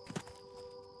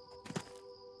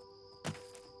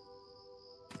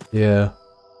 Yeah.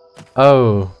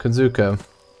 Oh, Kanzuko.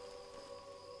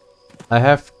 I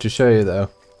have to show you though.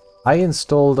 I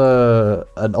installed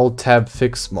an alt tab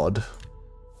fix mod.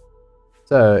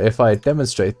 So if I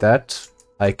demonstrate that,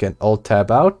 I can alt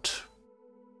tab out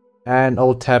and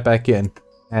alt tab back in.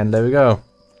 And there we go.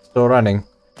 Still running.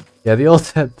 Yeah, the alt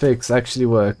tab fix actually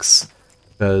works.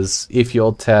 Because if you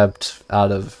alt tabbed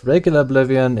out of regular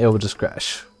Oblivion, it will just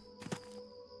crash.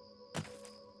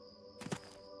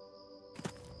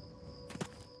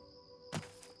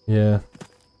 Yeah.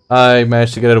 I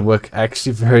managed to get it to work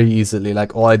actually very easily.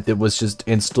 Like, all I did was just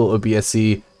install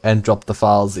OBSE and drop the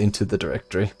files into the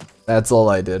directory. That's all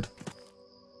I did.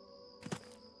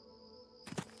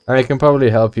 I can probably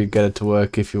help you get it to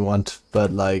work if you want,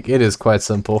 but like, it is quite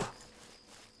simple.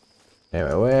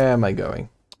 Anyway, where am I going?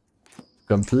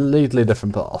 Completely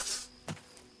different path.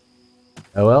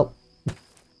 Oh well.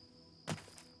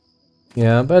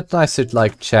 Yeah, but it's nice to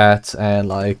like chat and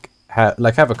like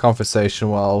have a conversation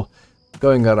while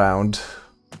going around.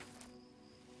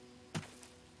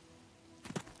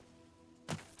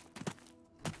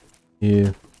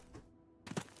 Yeah.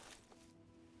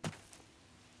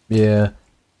 Yeah.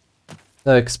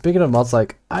 Like, speaking of mods,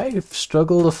 like, I've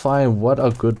struggled to find what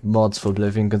are good mods for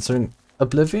Oblivion, considering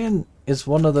Oblivion is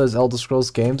one of those Elder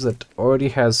Scrolls games that already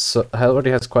has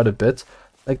quite a bit.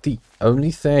 Like, the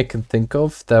only thing I can think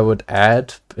of that would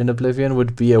add in Oblivion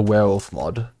would be a werewolf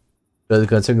mod. But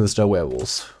considering there's no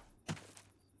werewolves.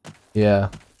 Yeah.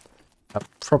 A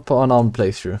proper unarmed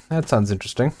playthrough. That sounds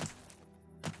interesting.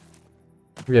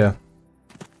 Yeah.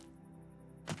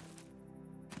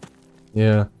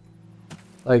 Yeah.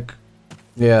 Like,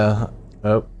 yeah.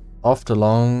 Oh, after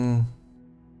long,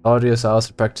 arduous hours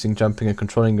of practicing jumping and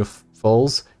controlling your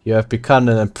falls, you have become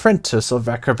an apprentice of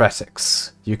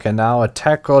acrobatics. You can now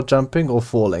attack while jumping or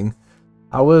falling.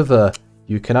 However,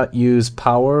 you cannot use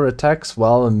power attacks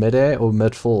while in midair or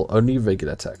midfall, only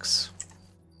regular attacks.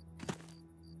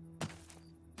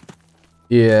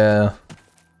 Yeah.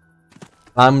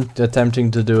 I'm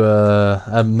attempting to do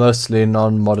a mostly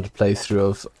non-modded playthrough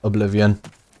of Oblivion.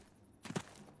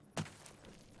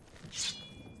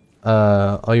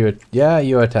 Are you? Yeah,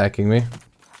 you're attacking me.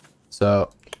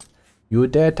 So, you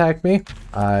dare attack me?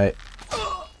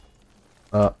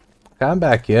 Come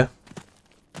back here.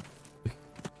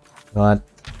 What?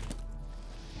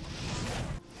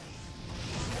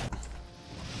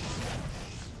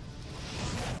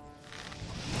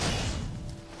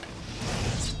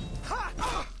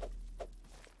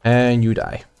 And you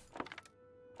die.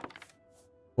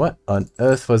 What on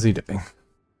earth was he doing?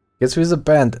 Guess he's a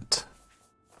bandit.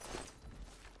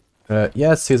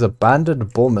 Yes, he's a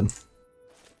bandit bowman.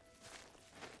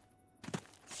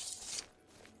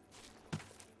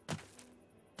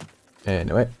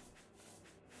 Anyway.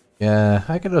 Yeah,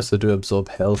 I can also do absorb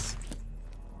health.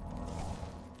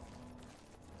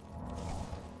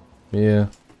 Yeah.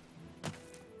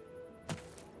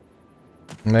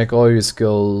 Make all your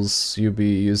skills you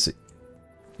be using.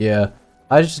 Yeah.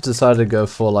 I just decided to go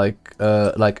for like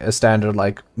a standard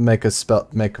like make a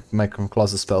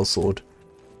class a spell sword.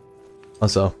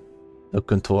 Also,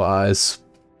 look into our eyes.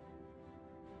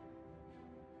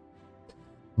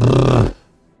 Brrr.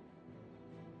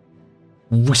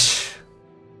 Whoosh.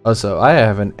 Also, I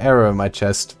have an arrow in my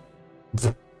chest.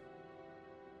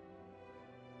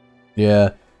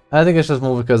 Yeah, I think it's just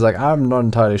more because like I'm not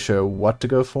entirely sure what to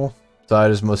go for, so I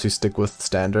just mostly stick with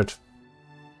standard.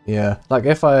 Yeah, like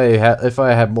if I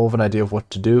had more of an idea of what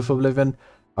to do for Oblivion,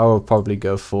 I would probably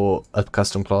go for a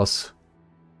custom class.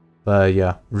 But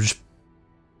yeah.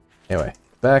 Anyway,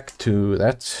 back to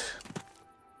that.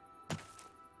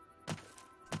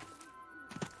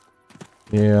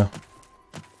 Yeah.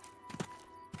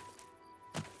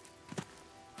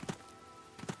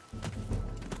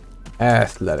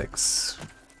 Athletics.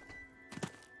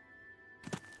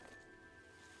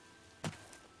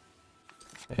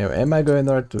 Anyway, am I going in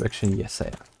the right direction? Yes, I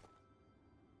am.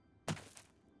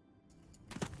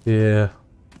 Yeah.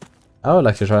 I would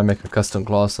like to try and make a custom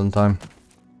class sometime.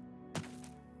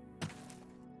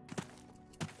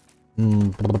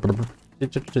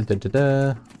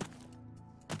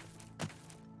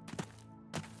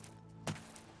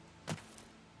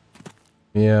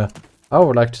 Yeah, I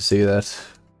would like to see that.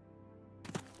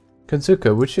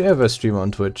 Kensuke, would you ever stream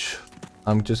on Twitch?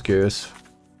 I'm just curious.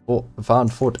 Oh,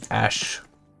 found Fort Ash.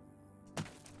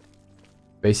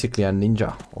 Basically a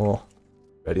ninja. Oh,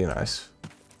 very nice.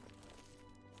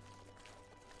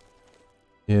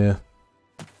 Yeah.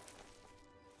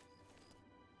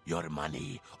 Your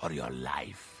money or your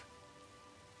life?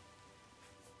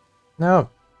 No,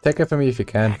 take it from me if you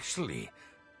can. Actually,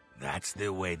 that's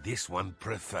the way this one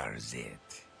prefers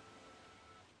it.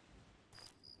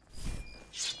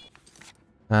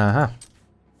 Uh-huh.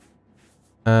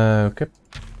 Okay.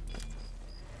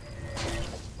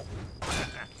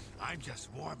 I'm just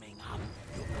warming up,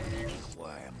 you pathetic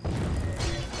worm.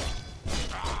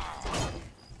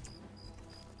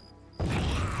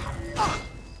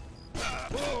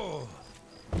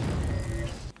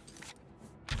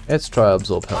 Let's try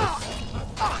absorb health.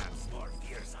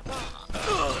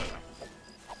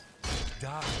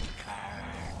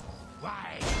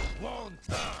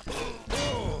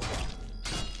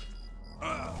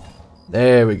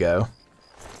 There we go.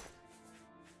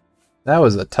 That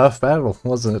was a tough battle,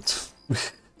 wasn't it?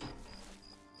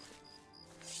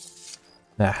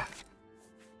 Nah.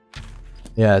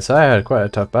 Yeah, so I had quite a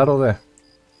tough battle there.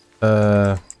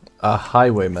 A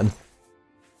highwayman.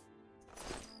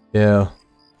 Yeah.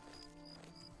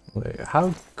 Wait,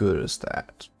 how good is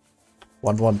that?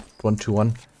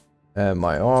 1-1-1-2-1.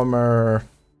 My armor.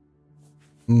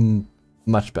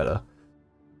 Much better.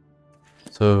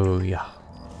 So yeah.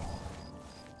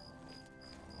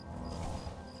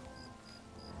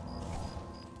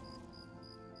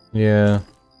 Yeah.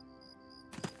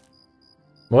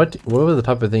 What were the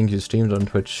type of things you streamed on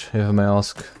Twitch, if I may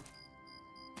ask?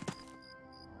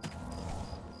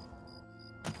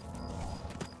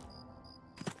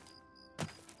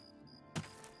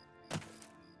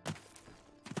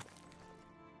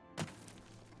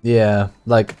 Yeah,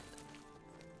 like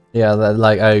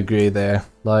I agree there.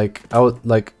 Like I would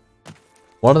like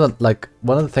one of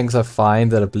the things I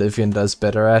find that Oblivion does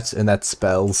better at, and that's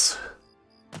spells.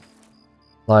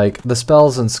 Like the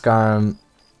spells in Skyrim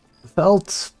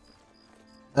felt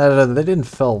I don't know, they didn't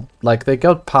feel like they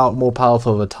got more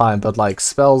powerful over time, but like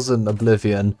spells in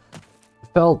Oblivion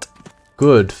felt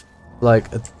good. Like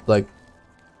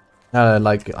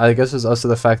I guess it's also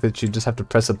the fact that you just have to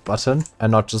press a button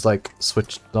and not just like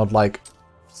switch, not like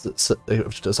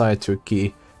assign it to a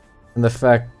key, and the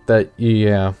fact that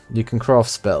you can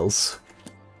craft spells.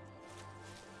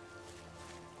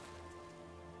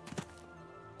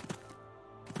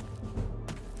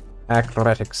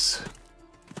 Acrobatics.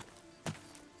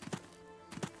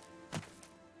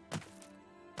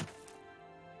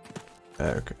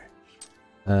 Okay.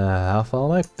 How far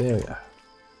am I? There we go.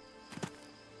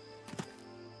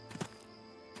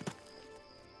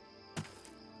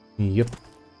 Yep.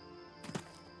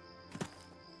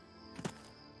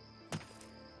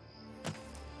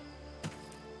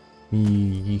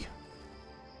 Yee.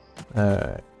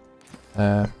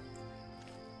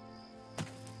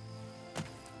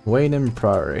 Wayne and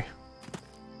Priory.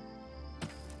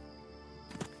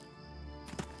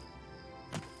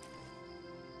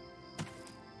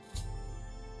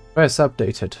 Quest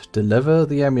updated. Deliver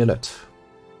the amulet.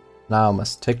 Now I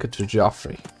must take it to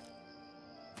Joffrey.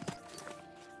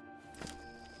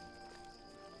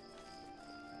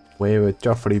 Where would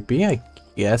Joffrey be? I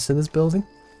guess in this building?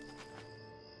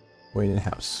 Wayne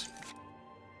house.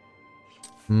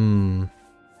 I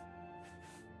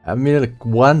mean, like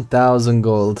 1,000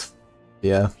 gold.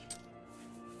 Yeah.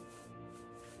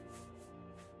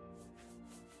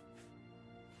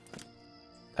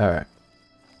 Alright.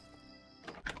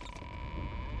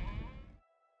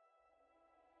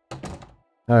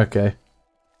 Okay.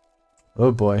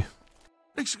 Oh boy.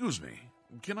 Excuse me,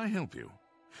 can I help you?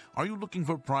 Are you looking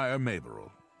for Prior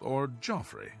Maberel or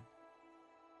Joffrey?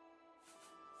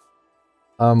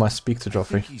 I speak to I Joffrey.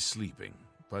 think he's sleeping,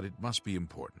 but it must be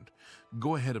important.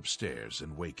 Go ahead upstairs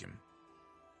and wake him.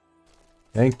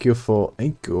 Thank you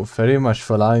very much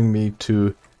for allowing me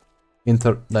to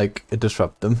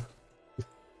disrupt them.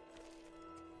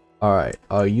 Alright,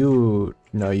 are you...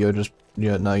 No, you're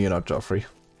not Joffrey.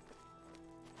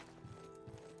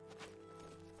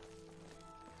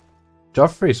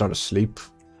 Joffrey's not asleep.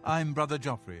 I'm Brother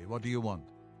Joffrey. What do you want?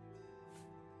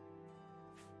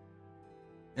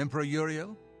 Emperor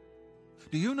Uriel?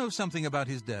 Do you know something about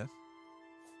his death?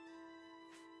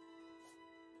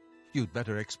 You'd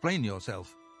better explain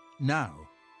yourself. Now.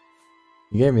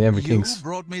 You gave me Emperor Kings. You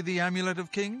brought me the Amulet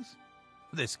of Kings?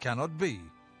 This cannot be.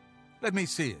 Let me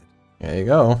see it. There you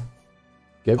go.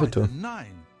 Give it to By him. the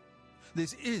 9.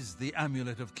 This is the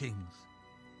Amulet of Kings.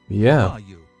 Yeah. Who are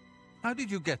you? How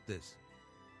did you get this?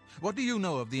 What do you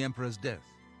know of the Emperor's death?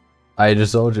 I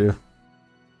just told you.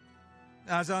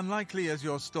 As unlikely as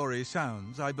your story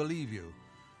sounds, I believe you.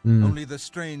 Mm. Only the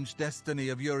strange destiny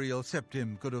of Uriel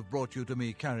Septim could have brought you to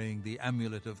me carrying the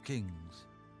Amulet of Kings.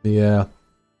 Yeah.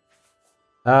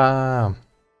 The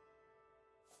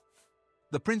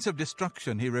Prince of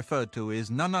Destruction he referred to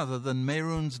is none other than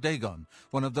Mehrunes Dagon,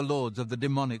 one of the lords of the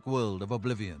demonic world of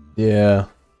Oblivion. Yeah.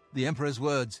 The Emperor's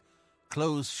words,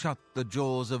 "Close shut the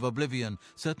jaws of Oblivion,"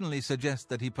 certainly suggest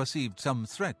that he perceived some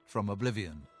threat from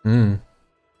Oblivion.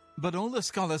 But all the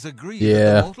scholars agree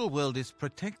that the mortal world is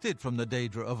protected from the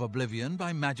Daedra of Oblivion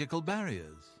by magical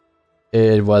barriers.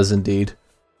 It was indeed.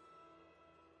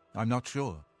 I'm not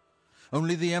sure.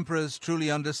 Only the Emperors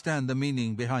truly understand the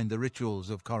meaning behind the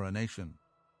rituals of coronation.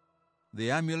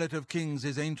 The Amulet of Kings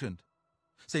is ancient.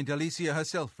 Saint Alicia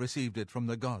herself received it from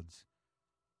the gods.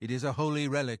 It is a holy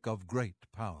relic of great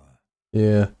power.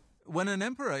 Yeah. When an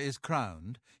emperor is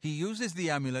crowned, he uses the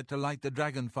amulet to light the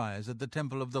dragon fires at the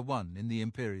Temple of the One in the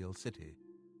imperial city.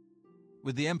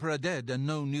 With the emperor dead and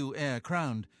no new heir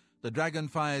crowned, the dragon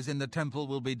fires in the temple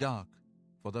will be dark,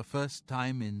 for the first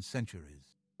time in centuries.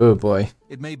 Oh boy.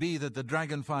 It may be that the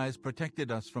dragon fires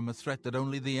protected us from a threat that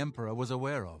only the emperor was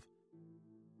aware of.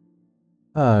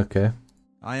 Ah, okay.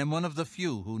 I am one of the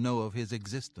few who know of his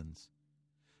existence.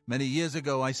 Many years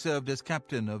ago, I served as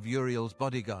captain of Uriel's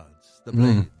bodyguards, the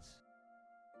Blades.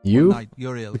 You? One night,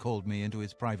 Uriel called me into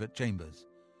his private chambers.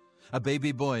 A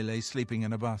baby boy lay sleeping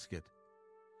in a basket.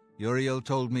 Uriel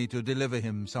told me to deliver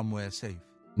him somewhere safe.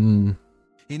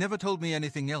 He never told me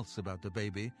anything else about the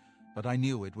baby, but I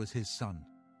knew it was his son.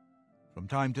 From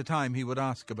time to time, he would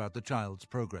ask about the child's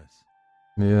progress.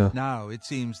 Yeah. Now it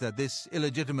seems that this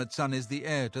illegitimate son is the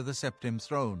heir to the Septim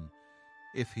throne,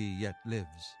 if he yet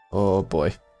lives. Oh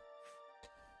boy.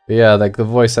 But yeah, like the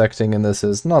voice acting in this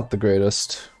is not the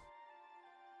greatest.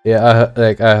 Yeah,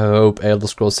 I hope Elder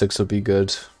Scrolls 6 will be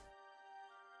good.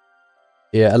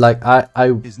 Yeah, like I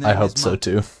hope so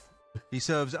too. He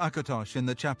serves Akatosh in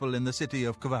the chapel in the city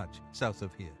of Kvatch, south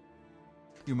of here.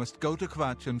 You must go to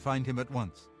Kvatch and find him at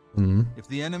once. If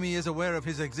the enemy is aware of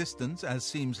his existence, as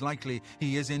seems likely,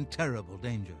 he is in terrible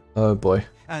danger. Oh boy.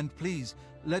 And please,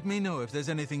 let me know if there's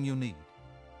anything you need.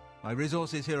 My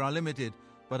resources here are limited,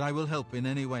 but I will help in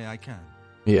any way I can.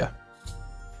 Yeah.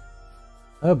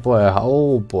 Oh boy,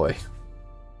 oh boy.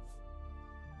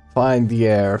 Find the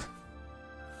air.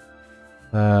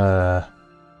 Yeah.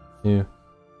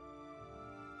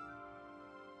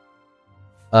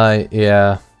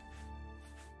 Yeah.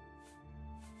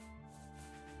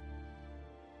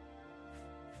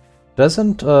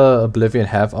 Doesn't Oblivion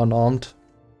have unarmed?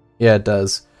 Yeah, it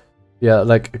does. Yeah,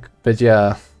 but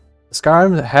yeah.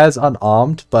 Skyrim has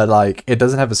unarmed, but like it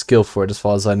doesn't have a skill for it as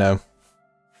far as I know.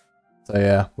 So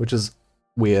yeah, which is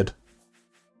weird.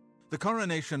 The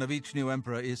coronation of each new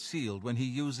emperor is sealed when he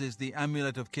uses the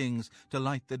Amulet of Kings to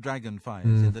light the dragon fires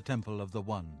in the Temple of the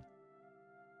One.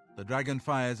 The dragon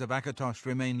fires of Akatosh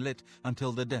remain lit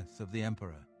until the death of the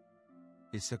emperor.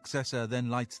 His successor then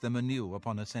lights them anew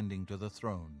upon ascending to the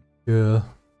throne. Yeah.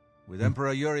 With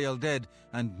Emperor Uriel dead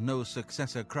and no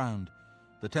successor crowned,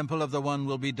 the Temple of the One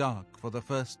will be dark for the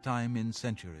first time in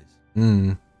centuries.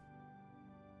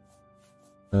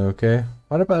 Okay.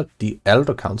 What about the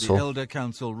Elder Council? The Elder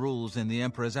Council rules in the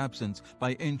Emperor's absence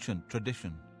by ancient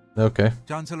tradition. Okay.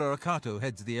 Chancellor Akato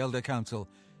heads the Elder Council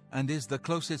and is the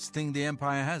closest thing the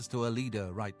Empire has to a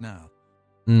leader right now.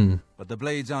 But the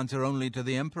Blades answer only to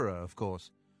the Emperor, of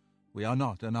course. We are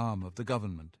not an arm of the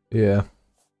government. Yeah.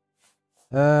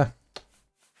 Tell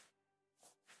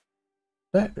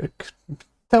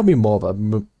me more about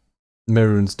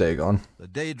Mehrunes Dagon. The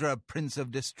Daedra Prince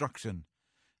of Destruction,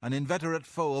 an inveterate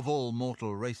foe of all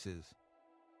mortal races.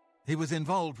 He was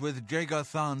involved with Jagar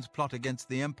Tharn's plot against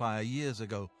the Empire years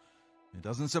ago. It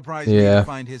doesn't surprise me to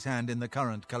find his hand in the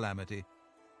current calamity.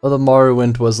 Well, the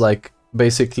Morrowind was like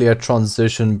basically a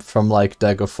transition from like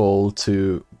Daggerfall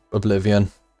to Oblivion,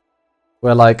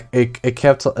 where like it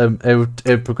kept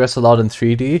it progressed a lot in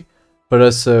 3D, but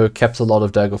also kept a lot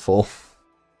of Daggerfall.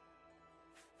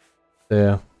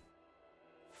 Yeah.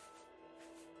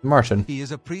 Martin. He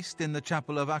is a priest in the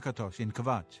chapel of Akatosh in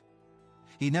Kvatch.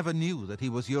 He never knew that he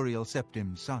was Uriel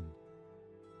Septim's son.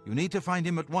 You need to find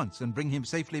him at once and bring him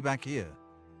safely back here.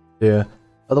 Yeah.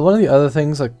 One of the other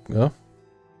things like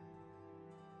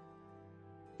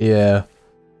yeah.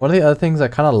 One of the other things I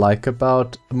kind of like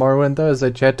about Morrowind though is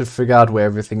that you had to figure out where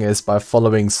everything is by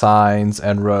following signs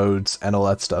and roads and all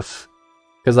that stuff.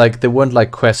 Because like there weren't like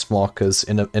quest markers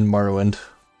in Morrowind.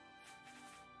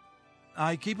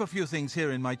 I keep a few things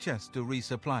here in my chest to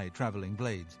resupply traveling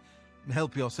blades.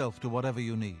 Help yourself to whatever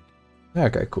you need.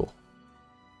 Okay, cool.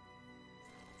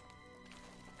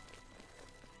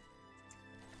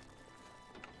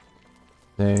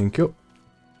 Thank you.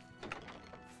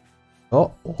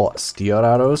 Oh, what? Steel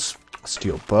arrows,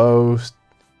 steel bows,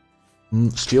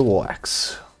 steel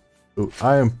axe. Ooh,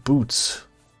 iron boots.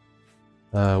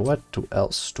 What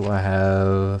else do I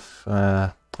have?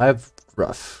 I have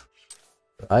rough.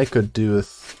 I could do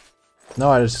with...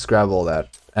 No, I just grab all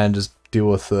that and just deal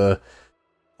with the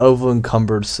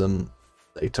over-encumbered some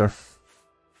later.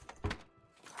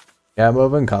 Yeah, I'm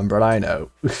over-encumbered, I know.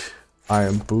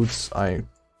 Iron boots, iron...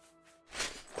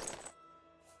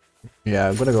 Yeah,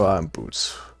 I'm gonna go iron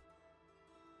boots.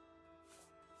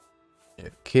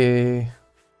 Okay.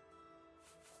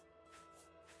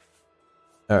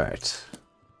 Alright.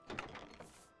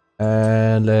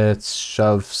 And let's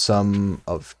shove some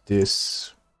of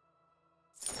this.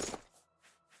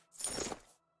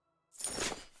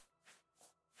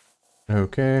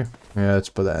 Okay. Yeah, let's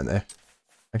put that in there.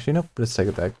 Actually, nope. Let's take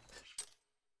it back.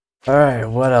 Alright,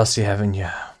 what else do you have in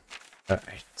here?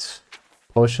 Alright.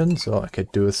 Potions. Oh, I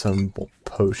could do with some more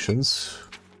potions.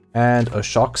 And a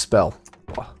shock spell.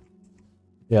 Oh.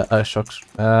 Yeah, a shock.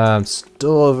 I'm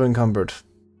still over encumbered.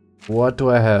 What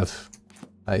do I have?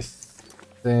 I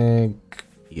think...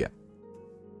 yeah.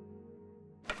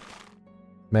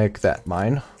 Make that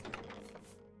mine.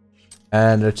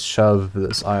 And let's shove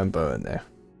this iron bow in there.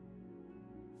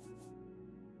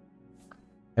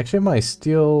 Actually, my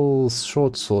steel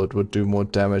short sword would do more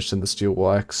damage than the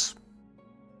steel axe.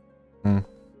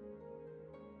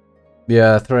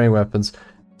 Yeah, throwing weapons.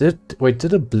 Did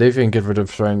Oblivion get rid of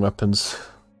throwing weapons?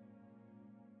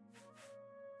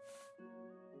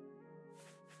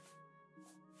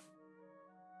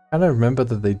 I don't remember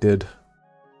that they did.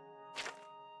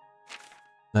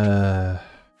 I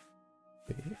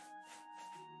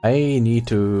need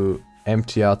to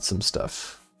empty out some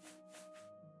stuff.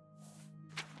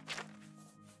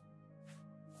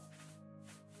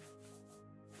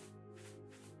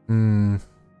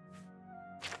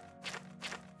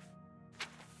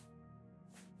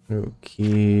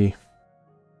 Okay.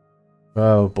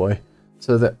 Oh boy.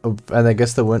 So that, and I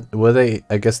guess they weren't. Were they?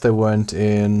 I guess they weren't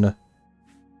in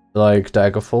like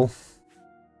Daggerfall.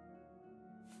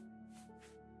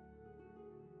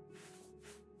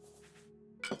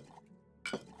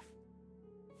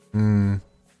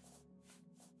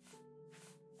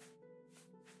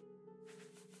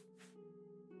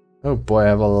 Oh boy, I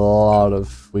have a lot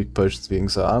of weak potions being,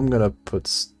 so I'm gonna put...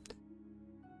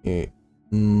 Yeah.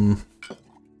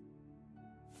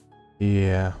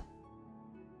 Yeah.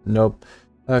 Nope.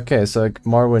 Okay, so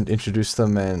Morrowind introduced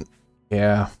them and...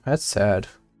 yeah, that's sad.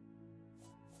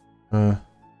 You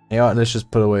know what, let's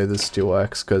just put away this steel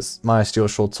axe, because my steel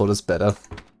short sword is better.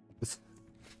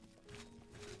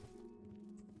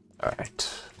 Alright.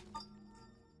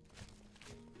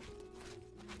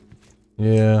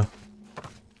 Yeah.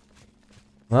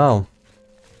 Well.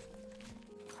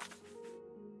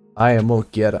 I am all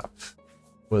geared up.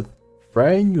 With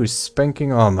brand new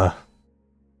spanking armor.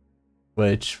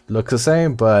 Which looks the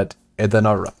same, but they're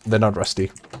not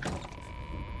rusty.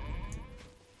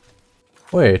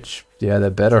 Which, yeah, they're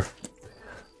better.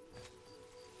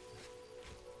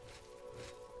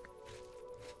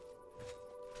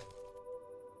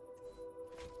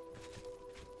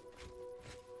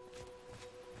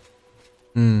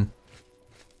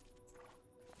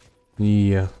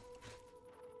 Yeah.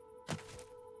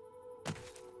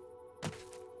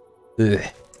 Ugh.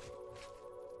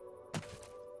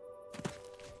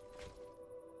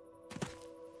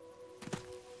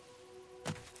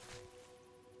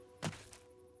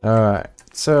 Alright,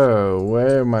 so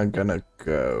where am I gonna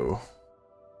go?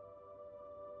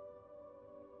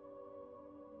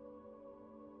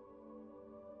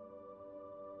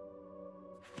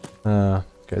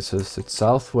 Okay, so it's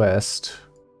southwest,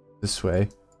 this way.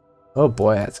 Oh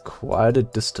boy, that's quite a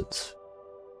distance.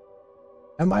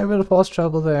 Am I able to fast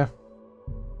travel there?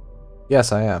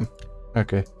 Yes, I am.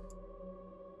 Okay.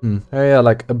 Oh yeah,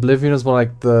 like Oblivion is more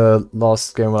like the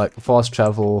last game where like fast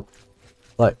travel,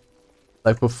 like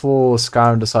before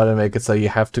Skyrim decided to make it so you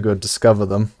have to go discover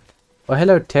them. Oh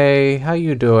hello Tay, how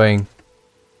you doing?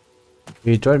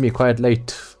 You joined me quite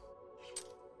late.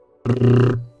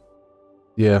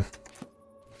 Yeah.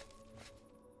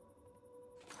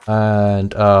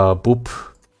 And boop.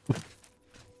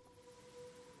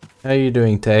 How you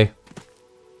doing, Tay?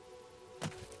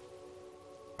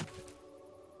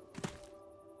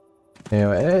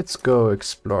 Anyway, let's go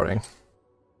exploring.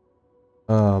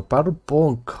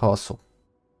 Battleborn Castle.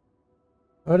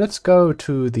 Oh, let's go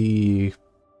to the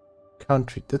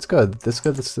country. Let's go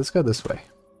this way.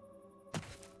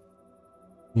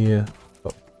 Yeah.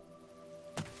 Oh.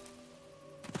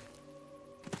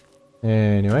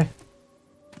 Anyway.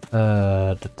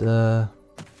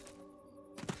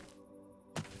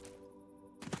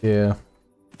 Yeah.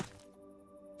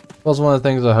 Was one of the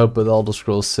things I hope with Elder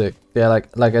Scrolls 6. Yeah, like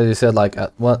as you said, like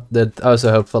what that I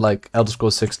also hope for like Elder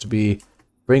Scrolls 6 to be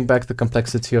bring back the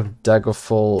complexity of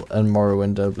Daggerfall and Morrowind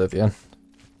and Oblivion.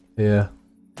 Yeah.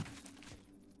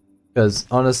 Because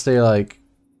honestly, like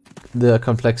the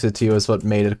complexity was what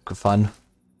made it fun.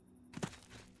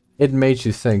 It made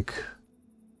you think.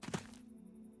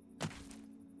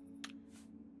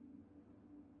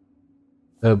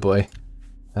 Oh boy.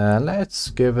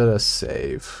 Let's give it a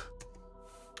save.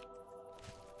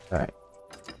 Alright.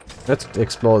 Let's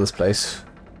explore this place.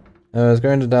 I was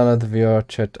going to download the VR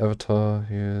chat avatar.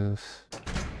 Yes.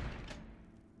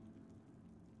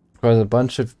 Requires a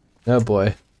bunch of... Oh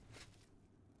boy.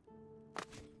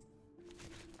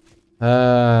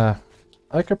 I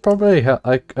could probably help.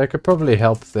 I could probably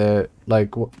help there.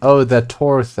 Like, oh, that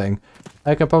Tor thing.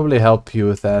 I could probably help you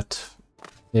with that.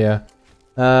 Yeah.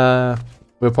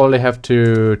 We'll probably have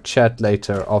to chat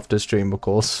later after stream, of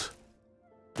course.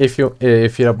 If you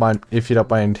don't mind, I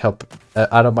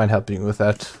don't mind helping you with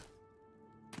that.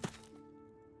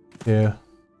 Yeah.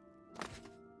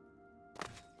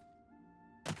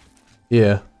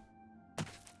 Yeah.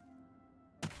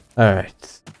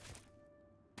 Alright.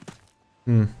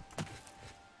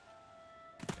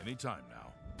 Anytime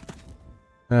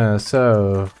now.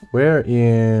 So we're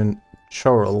in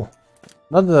Cyrodiil.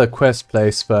 Not the quest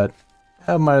place, but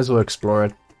I might as well explore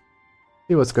it.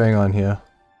 See what's going on here.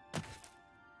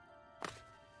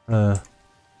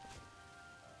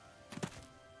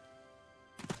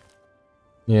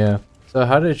 Yeah. So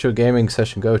how did your gaming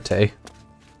session go, Tay?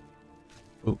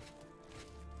 Ooh.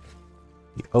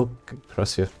 Oh,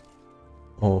 cross here.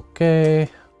 Okay.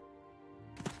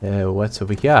 What's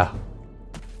over here?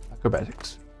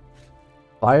 Acrobatics.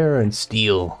 Fire and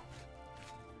steel.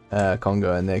 Can't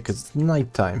go in there because it's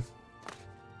nighttime.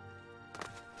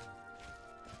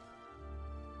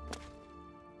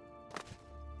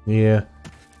 Yeah.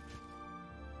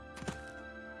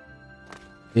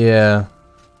 Yeah.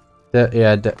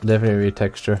 Definitely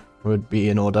retexture would be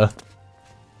in order.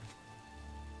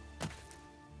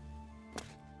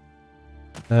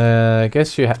 I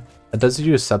guess you does it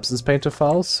use Substance Painter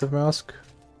files, if I ask?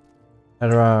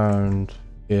 At around,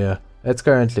 yeah, it's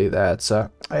currently that, so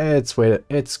let's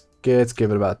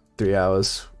give it about 3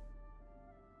 hours.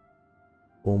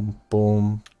 Boom,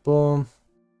 boom, boom.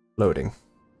 Loading.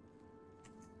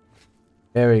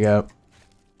 There we go.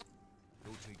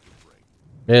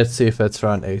 Let's see if that's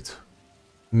around 8.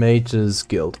 Mages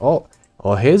Guild. Oh,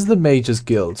 here's the Mages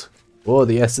Guild. Oh,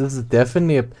 yes, this is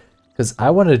definitely a... Because I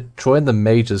want to join the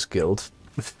Mages Guild.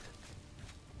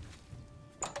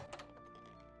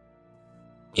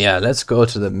 Yeah, let's go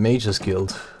to the Mages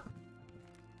Guild.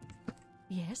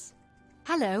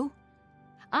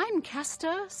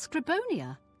 Master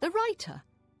Scribonia, the writer,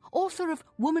 author of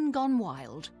Woman Gone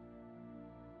Wild.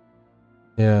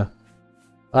 Yeah.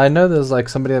 I know there's like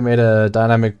somebody that made a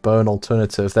dynamic bone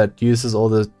alternative that uses all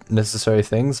the necessary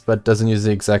things but doesn't use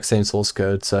the exact same source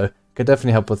code, so could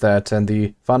definitely help with that, and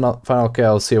the final care,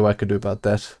 I'll see what I can do about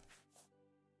that.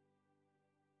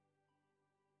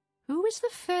 Who is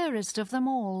the fairest of them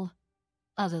all,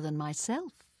 other than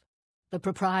myself? The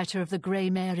proprietor of the Grey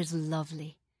Mare is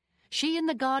lovely. She and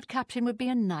the guard captain would be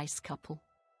a nice couple.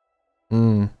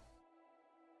 Hmm.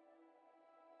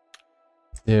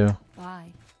 Yeah.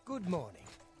 Bye. Good morning.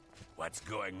 What's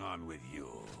going on with you?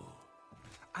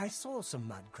 I saw some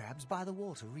mud crabs by the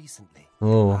water recently.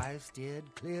 Oh. I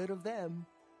steered clear of them.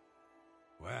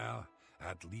 Well,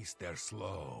 at least they're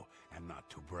slow and not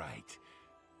too bright.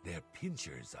 Their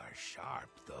pincers are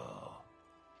sharp, though.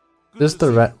 This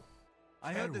the rat.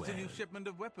 I heard there's a new shipment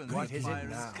of weapons. What is it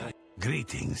now?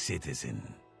 Greetings, citizen.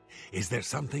 Is there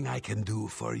something I can do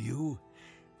for you?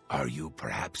 Are you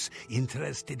perhaps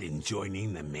interested in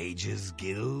joining the Mages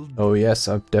Guild? Oh yes,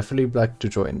 I'd definitely like to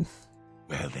join.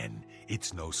 Well then,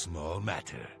 it's no small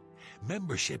matter.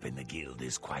 Membership in the guild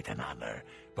is quite an honor,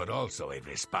 but also a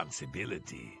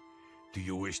responsibility. Do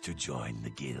you wish to join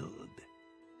the guild?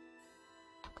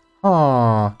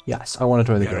 Ah, yes, I want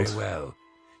to join the Very guild. well.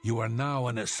 You are now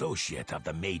an associate of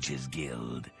the Mages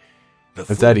Guild. The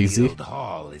Is that full easy? guild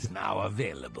hall is now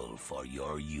available for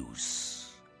your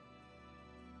use.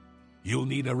 You'll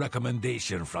need a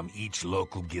recommendation from each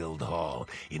local guild hall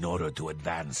in order to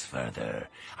advance further.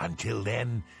 Until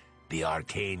then, the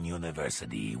Arcane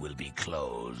University will be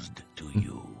closed to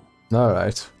you.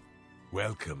 Alright.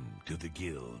 Welcome to the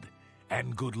guild,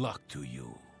 and good luck to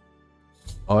you.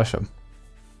 Awesome.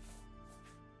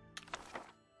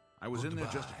 I was in there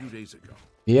just a few days ago.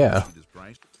 Yeah.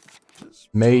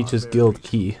 Mage's Guild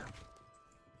key.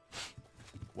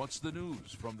 What's the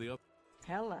news from the other?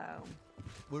 Hello.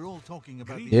 We're all talking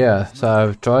about the Yeah, so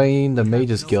I've joined the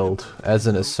Mage's Guild as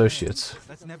an associate.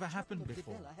 That's never happened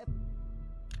before.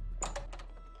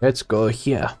 Let's go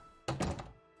here.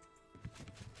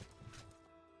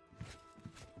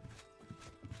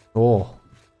 Oh.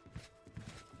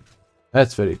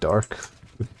 That's very dark.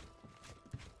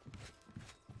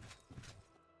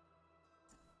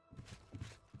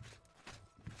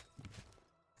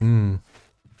 Hmm.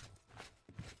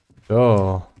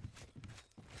 Oh.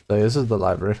 So this is the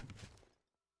library.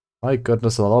 My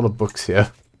goodness, a lot of books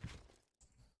here.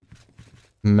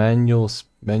 Manual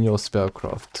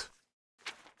spellcraft.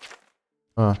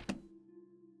 Huh.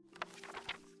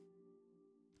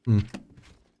 Hmm.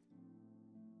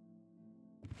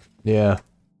 Yeah.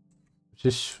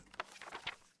 Just.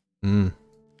 Hmm.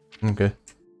 Okay.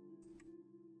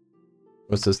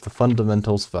 What's this? The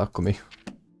fundamentals of alchemy.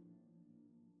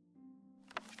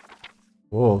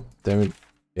 Whoa, damn it.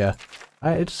 Yeah.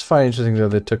 I just find it interesting that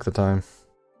they took the time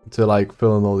to like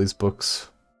fill in all these books.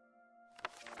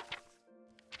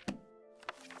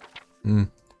 Hmm.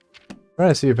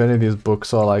 Trying to see if any of these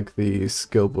books are like the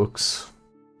skill books.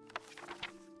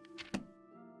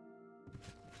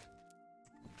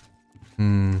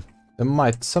 Hmm.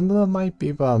 Some of them might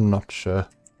be, but I'm not sure.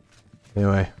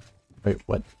 Anyway. Wait,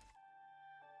 what?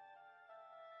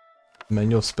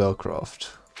 Manual spellcraft.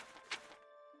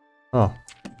 Oh.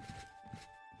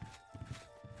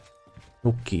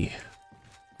 Okay.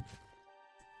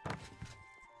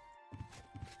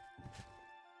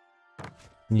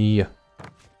 Yeah.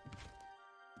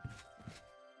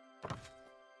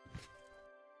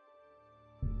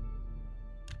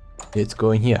 It's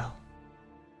going here.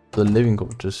 The living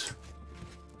quarters.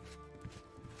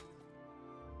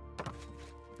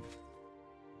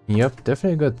 Yep,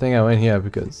 definitely a good thing I went here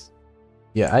because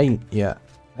I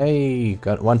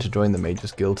want to join the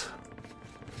Mages Guild.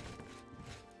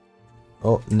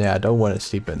 Oh, nah, I don't want to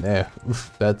sleep in there.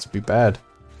 Oof, that'd be bad.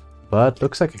 But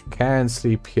looks like I can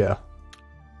sleep here.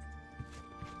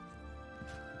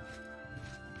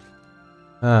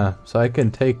 Ah, so I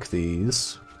can take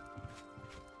these.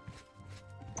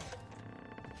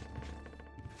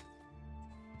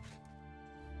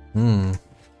 Hmm.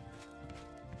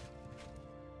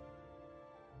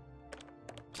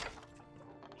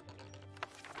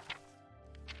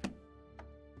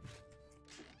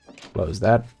 What was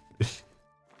that?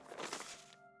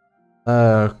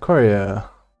 Courier.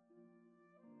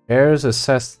 Heirs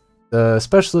the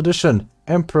special edition.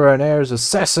 Emperor and heirs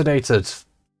assassinated.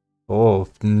 Oh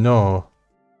no.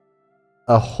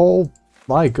 A whole,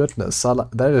 my goodness,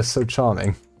 that is so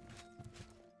charming.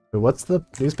 Wait, what's the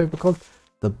newspaper called?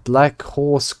 The Black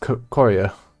Horse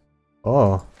Courier.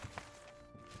 Oh.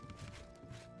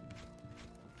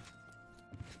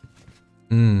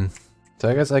 Hmm. So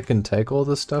I guess I can take all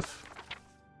this stuff?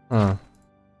 Huh.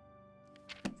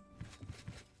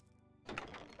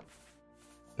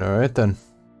 Alright then.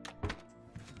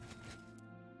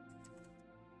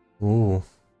 Ooh.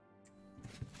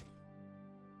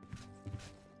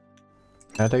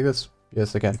 Can I take this?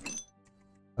 Yes, I can.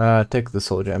 Take the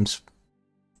soul gems.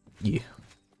 Yeah.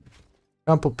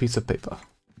 Crumpled piece of paper.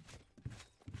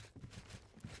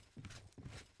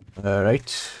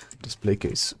 Alright. Display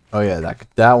case. Oh yeah,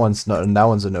 that one's not. That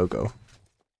one's a no-go.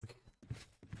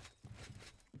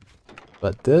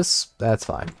 But this, that's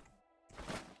fine.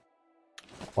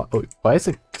 Why is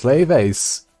a clay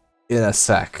vase in a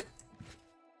sack?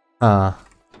 Oh,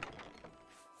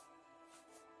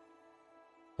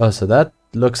 so that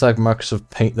looks like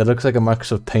Microsoft Paint. That looks like a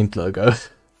Microsoft Paint logo.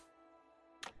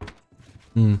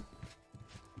 Hmm.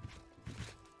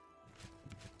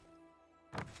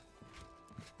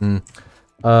 Hmm.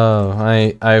 Oh,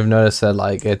 I've noticed that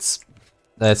like it's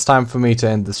time for me to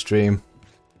end the stream.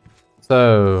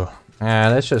 So,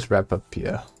 let's just wrap up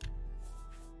here.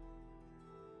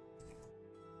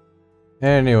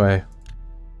 Anyway,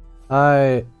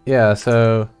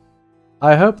 so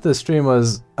I hope the stream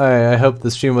was I hope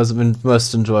the stream was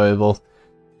most enjoyable.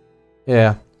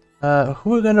 Yeah.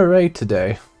 Who we're gonna raid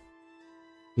today?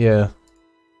 Yeah.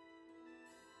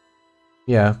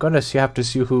 Yeah, have to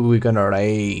see who we're gonna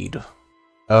raid.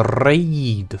 A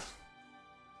raid.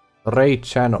 Raid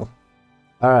channel.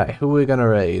 Alright, who we gonna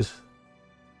raid?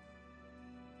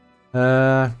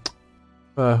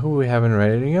 Who we haven't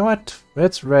raided? You know what?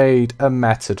 Let's raid a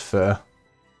matted fur.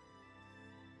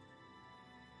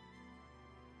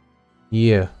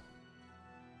 Yeah.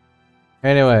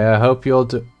 Anyway, I hope you'll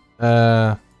do.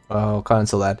 I'll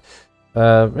cancel that.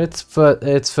 It's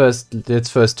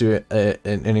first do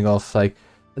ending off like.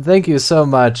 Thank you so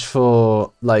much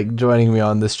for like joining me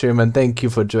on the stream, and thank you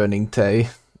for joining Tay.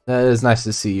 It is nice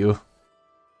to see you.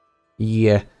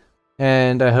 Yeah,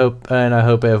 and I hope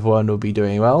everyone will be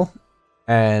doing well,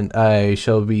 and I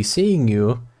shall be seeing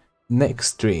you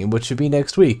next stream, which should be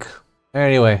next week.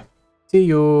 Anyway, see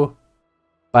you.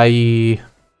 Bye.